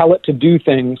 you can tell it to do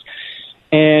things,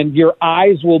 and your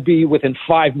eyes will be within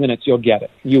 5 minutes. You'll get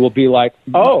it. You will be like,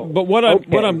 oh. But what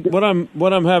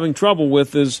I'm having trouble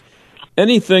with is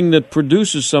anything that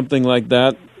produces something like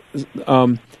that.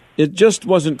 It just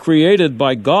wasn't created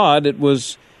by God. It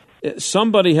was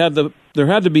somebody there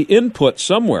had to be input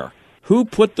somewhere. Who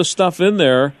put the stuff in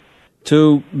there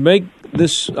to make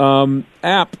this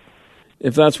app,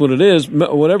 if that's what it is,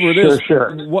 whatever it is?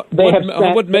 Sure. What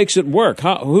makes it work?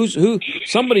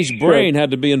 Somebody's brain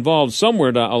had to be involved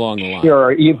somewhere along the line.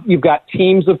 Sure. You've got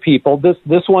teams of people.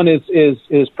 This one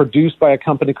is produced by a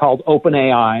company called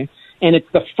OpenAI, and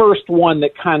it's the first one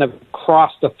that kind of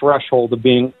crossed the threshold of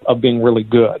being really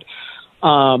good.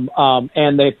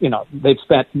 And they've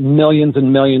spent millions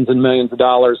and millions and millions of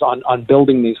dollars on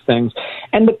building these things.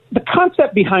 And the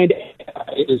concept behind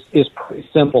it is pretty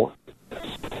simple.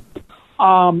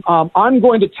 I'm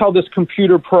going to tell this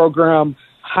computer program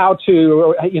how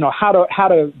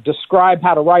to describe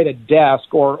how to write a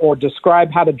desk or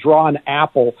describe how to draw an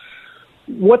apple.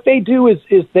 What they do is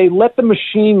they let the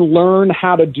machine learn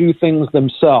how to do things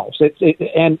themselves.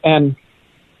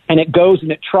 And it goes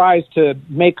and it tries to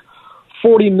make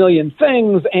 40 million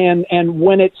things, and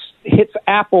when it hits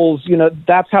apples,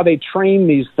 that's how they train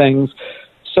these things,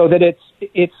 so that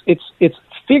it's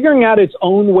figuring out its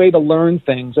own way to learn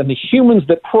things. And the humans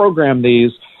that program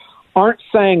these aren't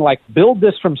saying, like, build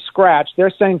this from scratch.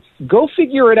 They're saying, go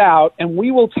figure it out, and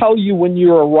we will tell you when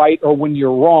you're right or when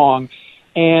you're wrong.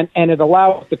 And it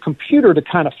allows the computer to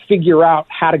kind of figure out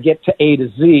how to get to A to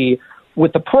Z,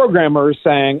 with the programmers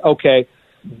saying, okay,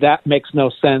 that makes no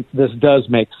sense, this does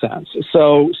make sense.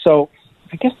 So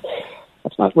I guess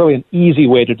that's not really an easy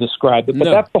way to describe it, but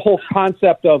that's the whole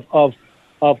concept of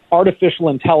artificial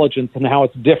intelligence and how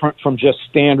it's different from just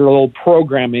standard old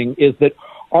programming, is that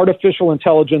artificial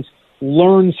intelligence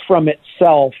learns from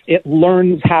itself. It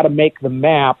learns how to make the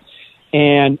map,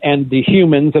 and the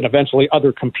humans and eventually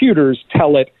other computers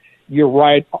tell it, you're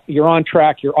right, you're on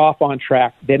track, you're off on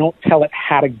track. They don't tell it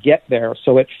how to get there,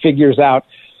 so it figures out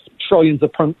trillions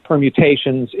of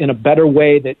permutations in a better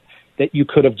way that you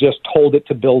could have just told it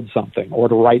to build something or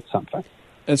to write something.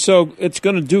 And so it's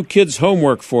going to do kids'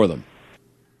 homework for them.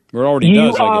 Or already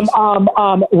does, I guess.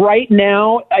 Right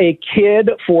now, a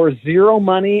kid for zero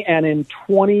money and in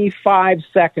 25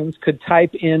 seconds could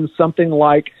type in something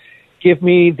like, give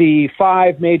me the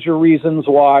 5 major reasons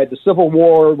why the Civil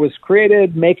War was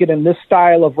created, make it in this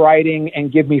style of writing,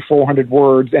 and give me 400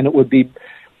 words, and it would be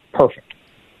perfect.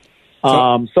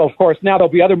 So of course, now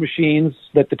there'll be other machines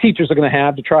that the teachers are going to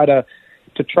have to try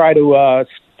to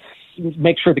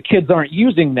make sure the kids aren't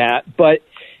using that. But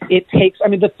it takes,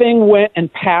 the thing went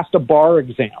and passed a bar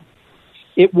exam.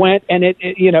 It went and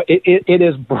it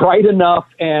is bright enough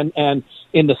and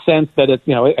in the sense that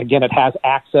it has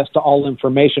access to all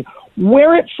information.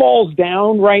 Where it falls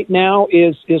down right now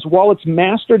is while it's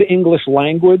mastered English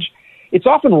language, it's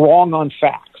often wrong on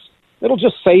facts. It'll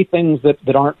just say things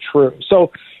that aren't true.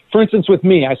 So, for instance, with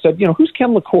me, I said, who's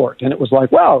Ken LaCourte? And it was like,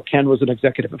 well, Ken was an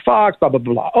executive at Fox, blah, blah,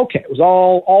 blah, blah. Okay, it was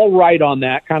all right on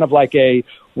that, kind of like a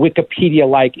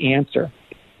Wikipedia-like answer.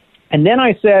 And then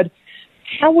I said,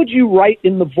 how would you write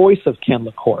in the voice of Ken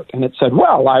LaCourte? And it said,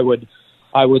 well, I would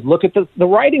look at the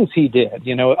writings he did,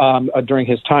 during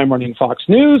his time running Fox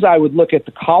News. I would look at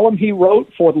the column he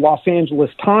wrote for the Los Angeles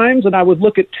Times, and I would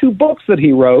look at 2 books that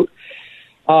he wrote.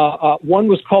 One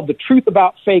was called The Truth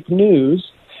About Fake News.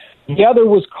 The other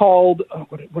was called,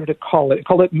 what did it call it? It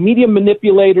called it Media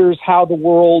Manipulators, How the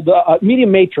World, Media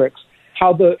Matrix,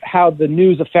 How the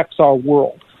News Affects Our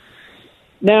World.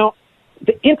 Now,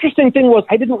 the interesting thing was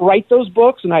I didn't write those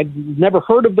books, and I'd never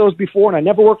heard of those before, and I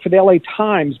never worked for the LA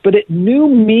Times, but it knew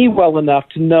me well enough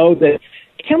to know that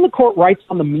Ken LaCourte writes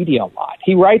on the media a lot.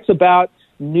 He writes about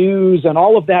news and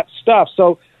all of that stuff.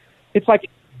 So it's like,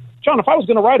 John, if I was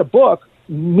going to write a book,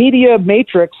 Media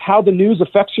Matrix, How the News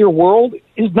Affects Your World,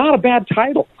 is not a bad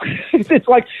title.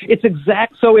 It's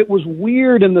exact. So it was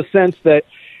weird in the sense that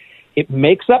it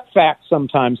makes up facts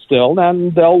sometimes still,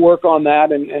 and they'll work on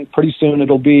that, and pretty soon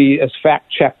it'll be as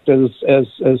fact-checked as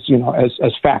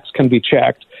facts can be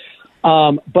checked.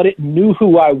 But it knew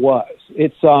who I was.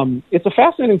 It's a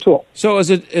fascinating tool. So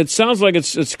it sounds like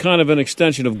it's kind of an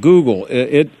extension of Google.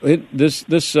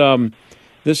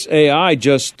 This AI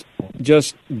just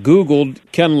Googled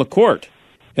Ken LaCourte,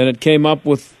 and it came up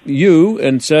with you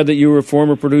and said that you were a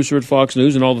former producer at Fox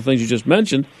News and all the things you just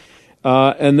mentioned.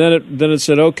 And then it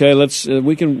said, okay, let's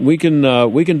we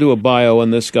can do a bio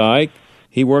on this guy.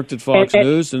 He worked at Fox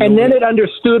News, and then it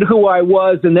understood who I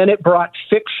was, and then it brought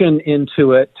fiction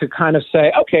into it to kind of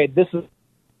say, okay, this is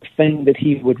the thing that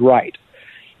he would write.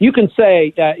 You can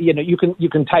say, you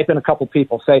can type in a couple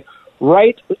people, say,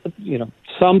 write,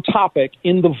 some topic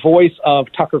in the voice of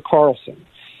Tucker Carlson,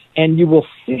 and you will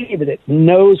see that it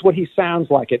knows what he sounds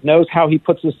like. It knows how he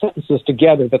puts his sentences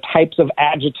together, the types of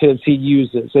adjectives he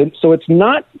uses. And so it's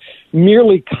not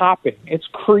merely copying. It's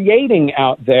creating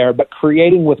out there, but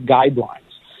creating with guidelines,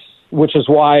 which is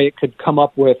why it could come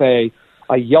up with a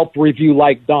Yelp review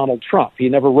like Donald Trump. He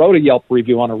never wrote a Yelp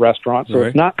review on a restaurant, so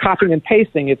It's not copying and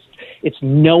pasting. It's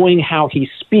knowing how he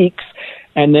speaks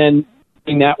and then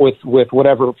doing that with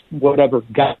whatever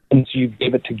guidance you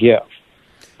gave it to give.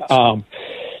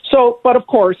 But of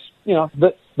course,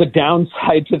 the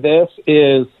downside to this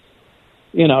is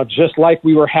just like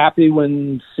we were happy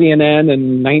when CNN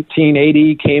in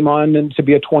 1980 came on and to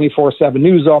be a 24/7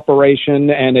 news operation,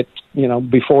 and it,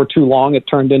 before too long, it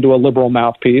turned into a liberal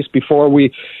mouthpiece. Before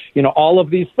we, all of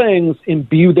these things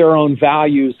imbue their own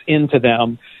values into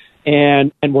them,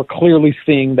 and we're clearly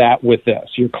seeing that with this.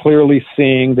 You're clearly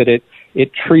seeing that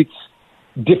it treats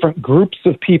different groups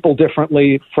of people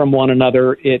differently from one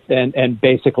another. And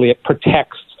basically it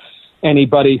protects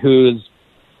anybody who,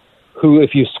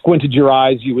 if you squinted your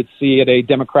eyes, you would see at a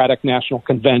Democratic National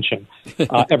Convention.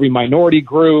 Every minority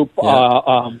group,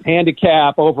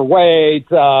 handicap, overweight,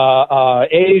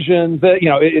 Asians,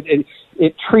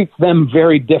 it treats them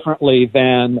very differently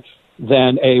than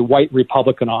a white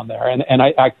Republican on there. And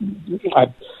I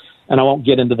won't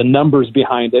get into the numbers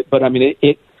behind it, but I mean,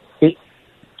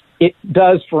 it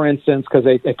does, for instance, because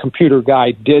a computer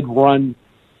guy did run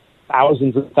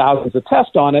thousands and thousands of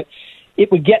tests on it.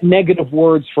 It would get negative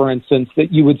words, for instance,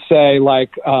 that you would say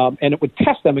and it would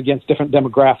test them against different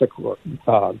demographic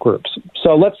groups.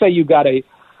 So let's say you got a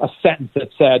sentence that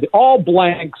said, all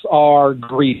blanks are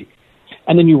greedy.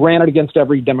 And then you ran it against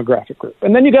every demographic group.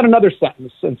 And then you got another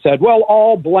sentence and said, well,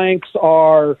 all blanks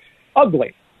are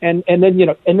ugly. And then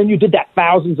you did that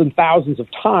thousands and thousands of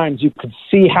times. You could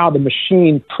see how the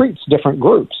machine treats different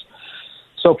groups.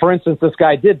 So, for instance, this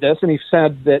guy did this, and he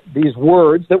said that these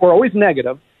words that were always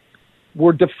negative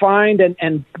were defined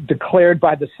and declared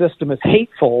by the system as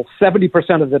hateful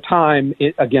 70% of the time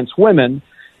against women.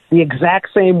 The exact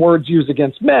same words used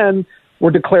against men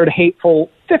were declared hateful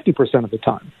 50% of the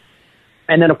time.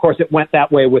 And then, of course, it went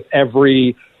that way with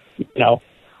every,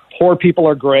 poor people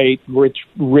are great,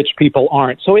 rich people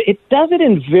aren't. So it does it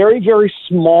in very, very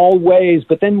small ways.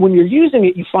 But then when you're using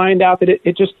it, you find out that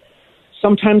it just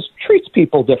sometimes treats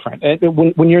people different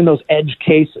when you're in those edge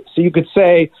cases. So you could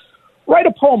say, write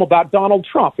a poem about Donald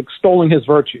Trump extolling his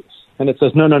virtues. And it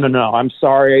says, no, I'm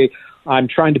sorry. I'm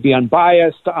trying to be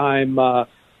unbiased. That's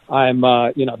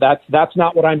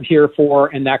not what I'm here for.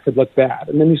 And that could look bad.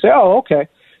 And then you say, oh, okay.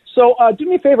 So do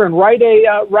me a favor and write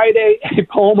a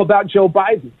poem about Joe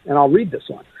Biden. And I'll read this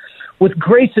one. With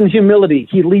grace and humility,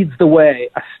 he leads the way,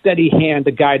 a steady hand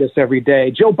to guide us every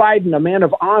day. Joe Biden, a man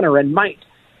of honor and might,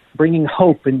 bringing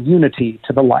hope and unity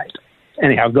to the light.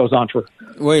 Anyhow, it goes on for.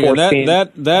 Wait,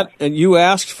 and you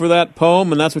asked for that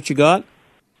poem, and that's what you got?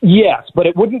 Yes, but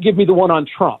it wouldn't give me the one on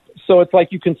Trump. So it's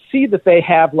like you can see that they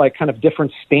have kind of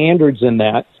different standards in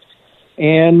that.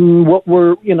 And what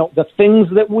the things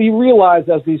that we realize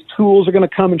as these tools are going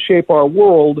to come and shape our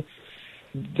world,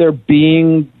 they're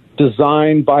being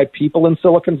designed by people in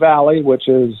Silicon Valley, which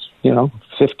is,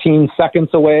 15 seconds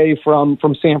away from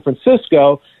San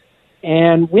Francisco.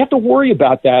 And we have to worry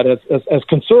about that as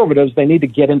conservatives. They need to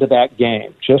get into that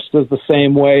game, just as the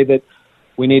same way that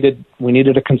we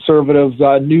needed a conservative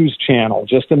news channel,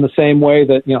 just in the same way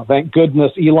that, thank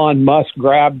goodness Elon Musk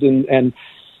grabbed and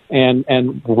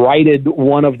righted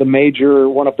one of the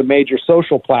major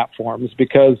social platforms,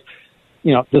 because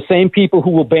the same people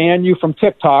who will ban you from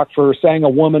TikTok for saying a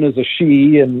woman is a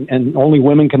she and only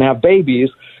women can have babies,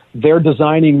 they're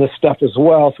designing this stuff as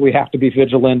well, so we have to be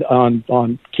vigilant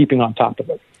on keeping on top of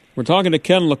it. We're talking to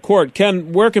Ken LaCourte.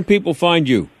 Ken, where can people find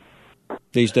you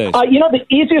these days? The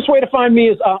easiest way to find me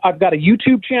is I've got a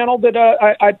YouTube channel that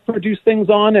I produce things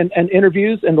on and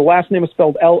interviews, and the last name is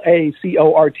spelled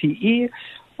LaCourte.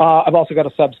 I've also got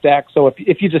a Substack, so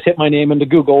if you just hit my name into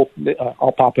Google,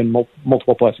 I'll pop in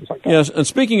multiple places like that. Yes, and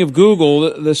speaking of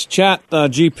Google, this Chat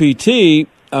GPT,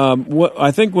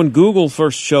 I think when Google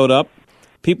first showed up,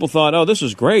 people thought, "Oh, this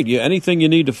is great! Anything you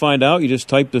need to find out, you just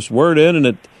type this word in,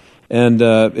 and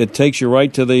it takes you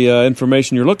right to the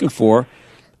information you're looking for."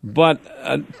 But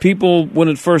people, when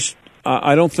it first,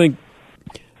 I don't think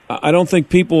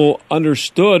people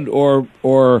understood or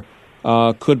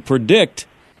could predict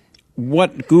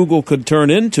what Google could turn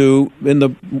into in the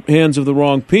hands of the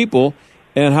wrong people,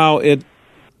 and how it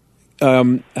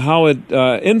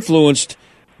influenced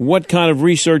what kind of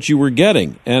research you were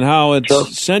getting, and how it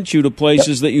sent you to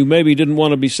places that you maybe didn't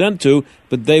want to be sent to,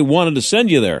 but they wanted to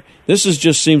send you there. This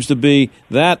just seems to be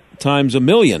that times a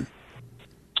million.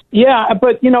 Yeah,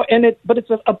 but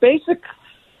it's a basic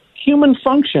human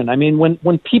function. I mean,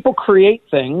 when people create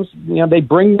things, they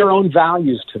bring their own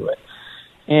values to it.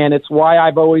 And it's why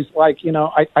I've always I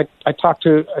talk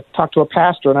to a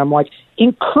pastor, and I'm like,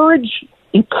 encourage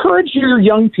your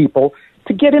young people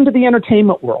to get into the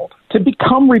entertainment world, to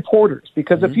become reporters,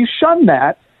 because if you shun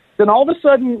that, then all of a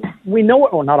sudden we know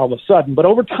it, or not all of a sudden, but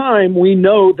over time we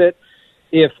know that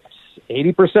if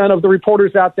 80% of the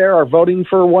reporters out there are voting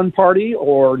for one party,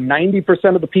 or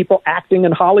 90% of the people acting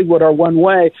in Hollywood are one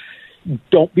way,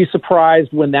 don't be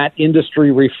surprised when that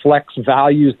industry reflects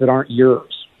values that aren't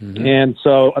yours. Mm-hmm. And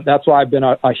so that's why I've been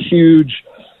a huge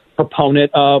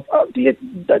proponent of.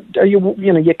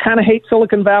 You kind of hate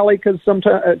Silicon Valley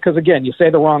because again, you say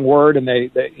the wrong word and they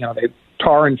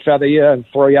tar and feather you and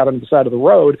throw you out on the side of the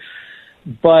road.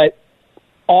 But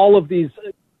all of these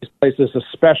places,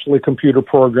 especially computer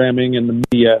programming and the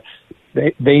media,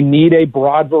 they need a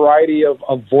broad variety of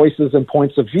voices and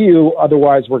points of view.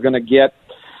 Otherwise,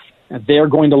 they're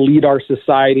going to lead our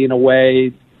society in a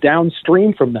way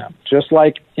downstream from them, just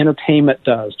like entertainment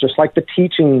does, just like the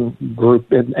teaching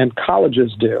group and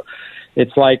colleges do.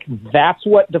 It's like that's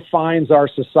what defines our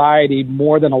society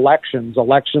more than elections.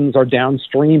 Elections are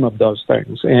downstream of those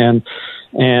things. And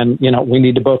we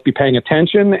need to both be paying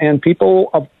attention, and people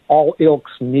of all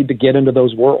ilks need to get into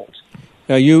those worlds.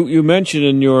 Now, you mentioned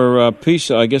in your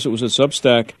piece, I guess it was a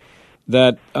Substack,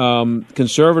 that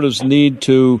conservatives need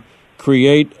to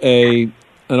create an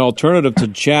alternative to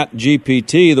Chat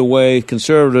GPT the way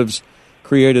conservatives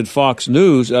created Fox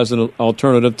News as an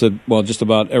alternative to, well, just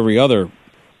about every other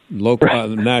local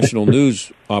national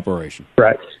news operation.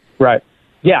 Right.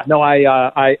 Yeah, no,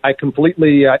 I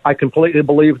completely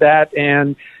believe that,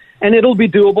 and it'll be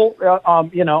doable.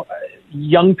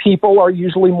 Young people are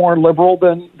usually more liberal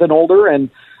than older, and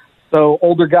so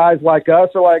older guys like us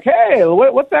are like, hey,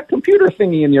 what's that computer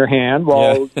thingy in your hand?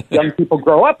 Well, young people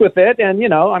grow up with it, and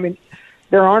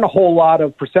there aren't a whole lot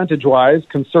of percentage-wise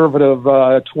conservative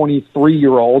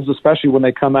 23-year-olds, especially when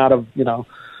they come out of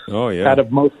out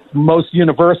of most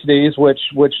universities, which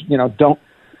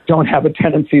don't have a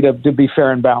tendency to be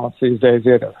fair and balanced these days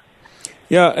either.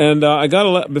 Yeah, and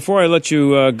before I let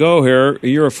you go here,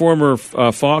 you're a former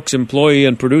Fox employee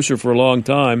and producer for a long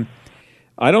time.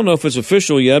 I don't know if it's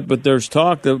official yet, but there's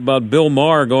talk about Bill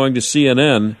Maher going to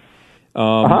CNN, and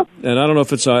I don't know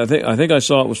if it's. I think I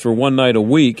saw it was for one night a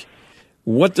week.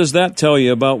 What does that tell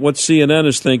you about what CNN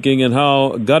is thinking and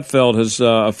how Gutfeld has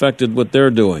affected what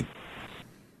they're doing?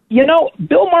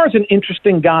 Bill Maher's an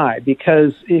interesting guy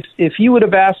because if you would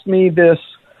have asked me this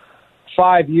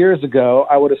 5 years ago,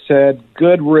 I would have said,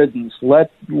 good riddance.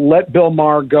 Let Bill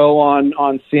Maher go on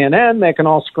CNN. They can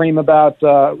all scream about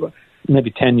maybe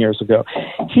 10 years ago.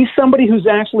 He's somebody who's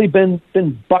actually been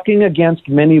bucking against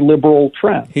many liberal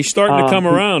trends. He's starting to come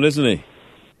around, isn't he?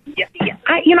 Yeah.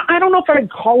 I don't know if I'd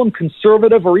call him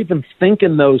conservative or even think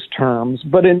in those terms,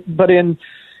 but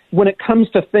when it comes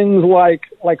to things like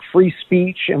free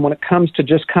speech, and when it comes to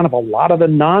just kind of a lot of the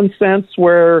nonsense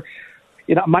where,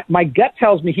 my gut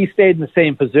tells me he stayed in the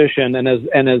same position, and as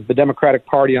the Democratic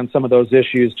Party on some of those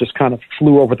issues just kind of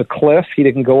flew over the cliff, he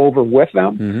didn't go over with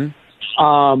them.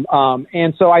 Mm-hmm.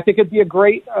 And so I think it'd be a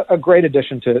great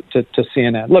addition to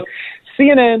CNN. Look,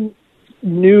 CNN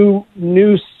new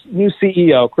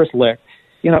CEO Chris Licht.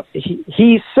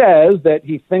 He says that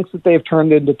he thinks that they've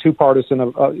turned into too partisan,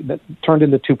 and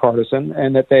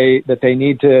that they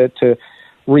need to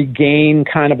regain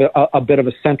kind of a bit of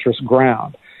a centrist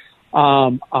ground.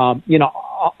 I'll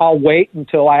wait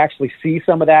until I actually see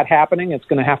some of that happening. It's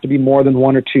going to have to be more than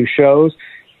one or two shows.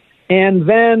 And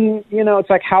then, it's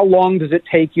like, how long does it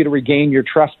take you to regain your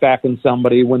trust back in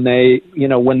somebody when they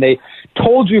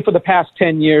told you for the past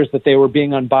 10 years that they were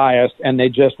being unbiased and they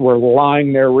just were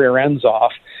lying their rear ends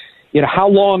off? How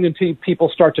long until people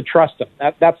start to trust them?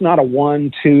 That's not a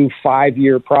 1, 2, 5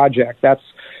 year project.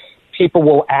 People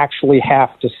will actually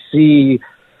have to see,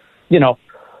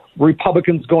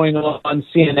 Republicans going on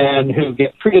CNN who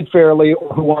get treated fairly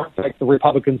or who aren't like the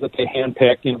Republicans that they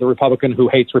handpick, the Republican who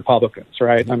hates Republicans,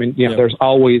 right? I mean, there's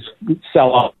always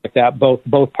sell-offs like that.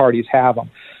 Both parties have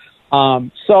them.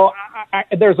 So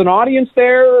there's an audience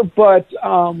there, but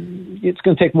it's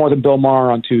going to take more than Bill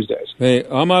Maher on Tuesdays. Hey,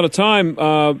 I'm out of time.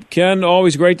 Ken,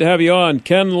 always great to have you on.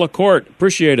 Ken LaCourte,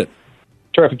 appreciate it.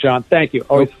 Terrific, John. Thank you.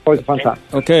 Always a fun time.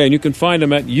 Okay, and you can find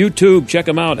him at YouTube. Check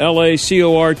him out,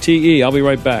 LaCourte. I'll be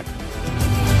right back.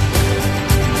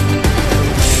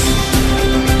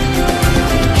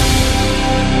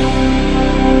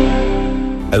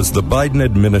 As the Biden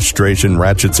administration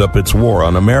ratchets up its war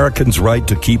on Americans' right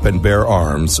to keep and bear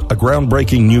arms, a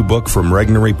groundbreaking new book from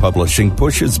Regnery Publishing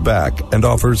pushes back and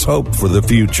offers hope for the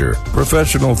future.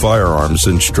 Professional firearms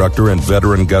instructor and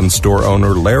veteran gun store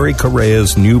owner Larry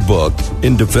Correa's new book,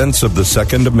 In Defense of the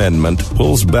Second Amendment,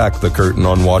 pulls back the curtain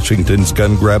on Washington's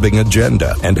gun-grabbing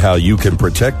agenda and how you can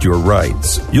protect your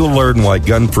rights. You'll learn why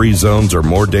gun-free zones are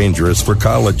more dangerous for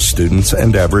college students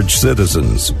and average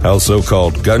citizens, how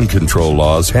so-called gun control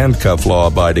laws outlaws handcuff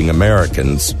law-abiding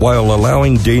Americans while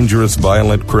allowing dangerous,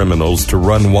 violent criminals to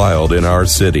run wild in our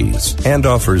cities, and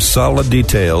offers solid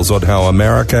details on how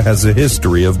America has a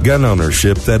history of gun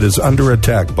ownership that is under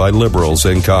attack by liberals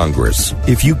in Congress.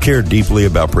 If you care deeply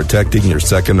about protecting your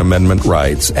Second Amendment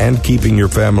rights and keeping your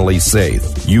family safe,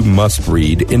 you must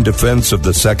read In Defense of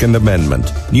the Second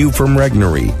Amendment, new from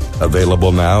Regnery,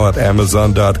 available now at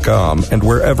Amazon.com and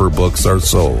wherever books are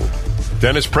sold.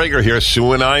 Dennis Prager here.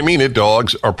 Sue and I mean it.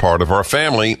 Dogs are part of our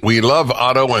family. We love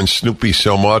Otto and Snoopy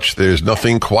so much. There's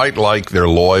nothing quite like their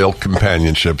loyal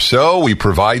companionship. So we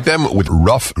provide them with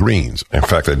Rough Greens. In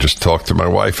fact, I just talked to my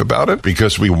wife about it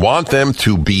because we want them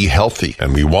to be healthy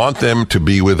and we want them to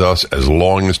be with us as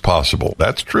long as possible.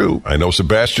 That's true. I know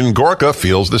Sebastian Gorka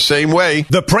feels the same way.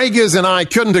 The Pragers and I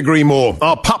couldn't agree more.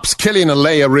 Our pups, Killian and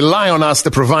Leia, rely on us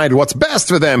to provide what's best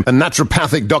for them. And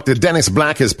naturopathic Dr. Dennis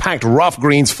Black has packed Rough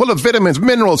Greens full of vitamins,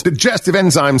 minerals, digestive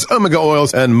enzymes, omega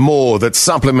oils, and more that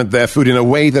supplement their food in a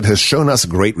way that has shown us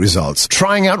great results.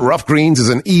 Trying out Rough Greens is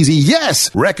an easy yes,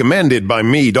 recommended by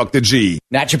me, Dr. G.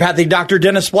 Naturopathic Dr.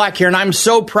 Dennis Black here, and I'm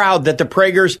so proud that the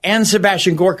Pragers and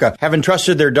Sebastian Gorka have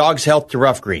entrusted their dog's health to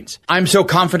Rough Greens. I'm so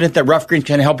confident that Rough Greens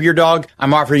can help your dog,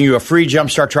 I'm offering you a free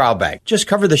Jumpstart trial bag. Just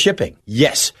cover the shipping.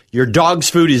 Yes, your dog's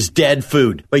food is dead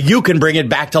food, but you can bring it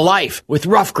back to life with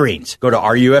Rough Greens. Go to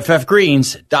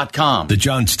ruffgreens.com. The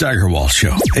John Steigerwald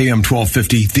Show, AM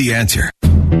 1250, The Answer.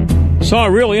 Saw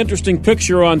a really interesting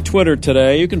picture on Twitter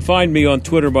today. You can find me on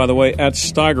Twitter, by the way, at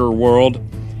Steigerworld.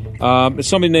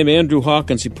 Somebody named Andrew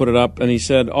Hawkins, he put it up, and he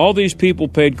said, all these people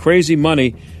paid crazy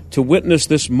money to witness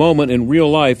this moment in real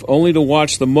life, only to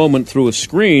watch the moment through a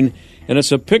screen. And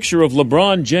it's a picture of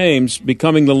LeBron James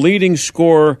becoming the leading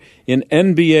scorer in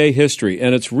NBA history.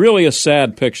 And it's really a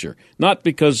sad picture. Not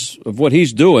because of what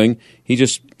he's doing. He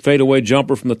just fadeaway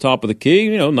jumper from the top of the key.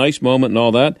 You know, nice moment and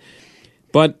all that.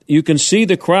 But you can see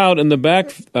the crowd in the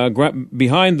back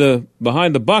behind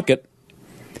the bucket.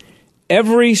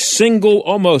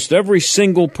 Almost every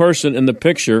single person in the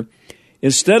picture,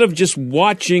 instead of just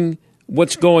watching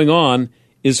what's going on,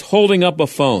 is holding up a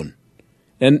phone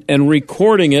and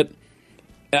recording it.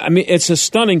 I mean, it's a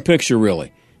stunning picture,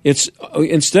 really. It's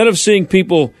instead of seeing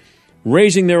people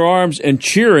raising their arms and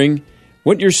cheering,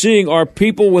 what you're seeing are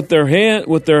people with their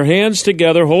hands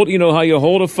together. You know how you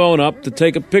hold a phone up to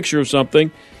take a picture of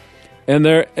something, and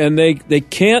they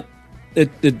can't.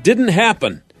 It didn't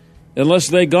happen unless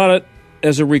they got it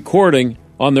as a recording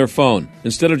on their phone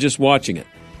instead of just watching it.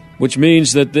 Which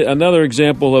means that another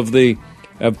example of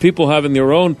people having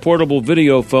their own portable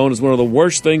video phone is one of the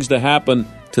worst things to happen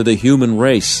to the human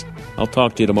race. I'll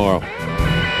talk to you tomorrow.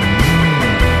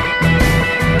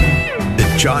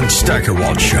 The John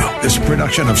Steigerwald Show is a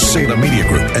production of Salem Media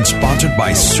Group and sponsored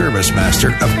by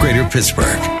ServiceMaster of Greater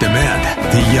Pittsburgh.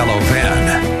 Demand the yellow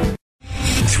van.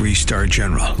 3-star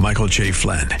General Michael J.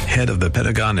 Flynn, head of the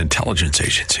Pentagon Intelligence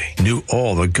Agency, knew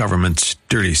all the government's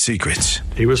dirty secrets.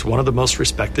 He was one of the most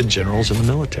respected generals in the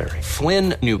military.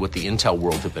 Flynn knew what the intel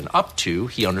world had been up to.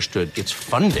 He understood its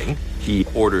funding. He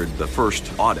ordered the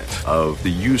first audit of the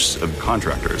use of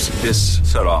contractors. This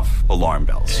set off alarm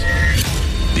bells.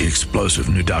 The explosive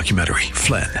new documentary,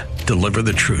 Flynn, Deliver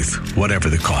the Truth, Whatever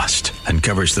the Cost,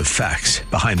 uncovers the facts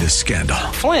behind this scandal.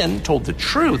 Flynn told the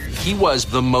truth. He was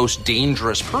the most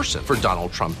dangerous person for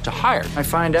Donald Trump to hire. I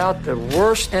find out the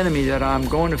worst enemy that I'm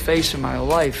going to face in my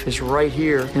life is right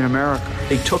here in America.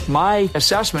 They took my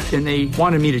assessment and they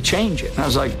wanted me to change it. And I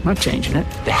was like, I'm not changing it.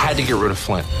 They had to get rid of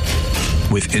Flynn.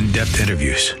 With in-depth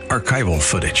interviews, archival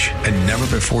footage, and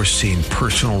never-before-seen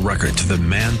personal records of the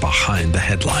man behind the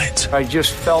headlines. I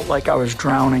just felt like I was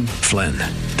drowning. Flynn,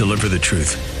 Deliver the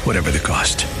Truth, Whatever the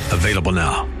Cost. Available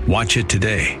now. Watch it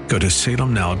today. Go to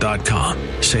salemnow.com.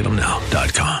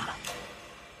 salemnow.com.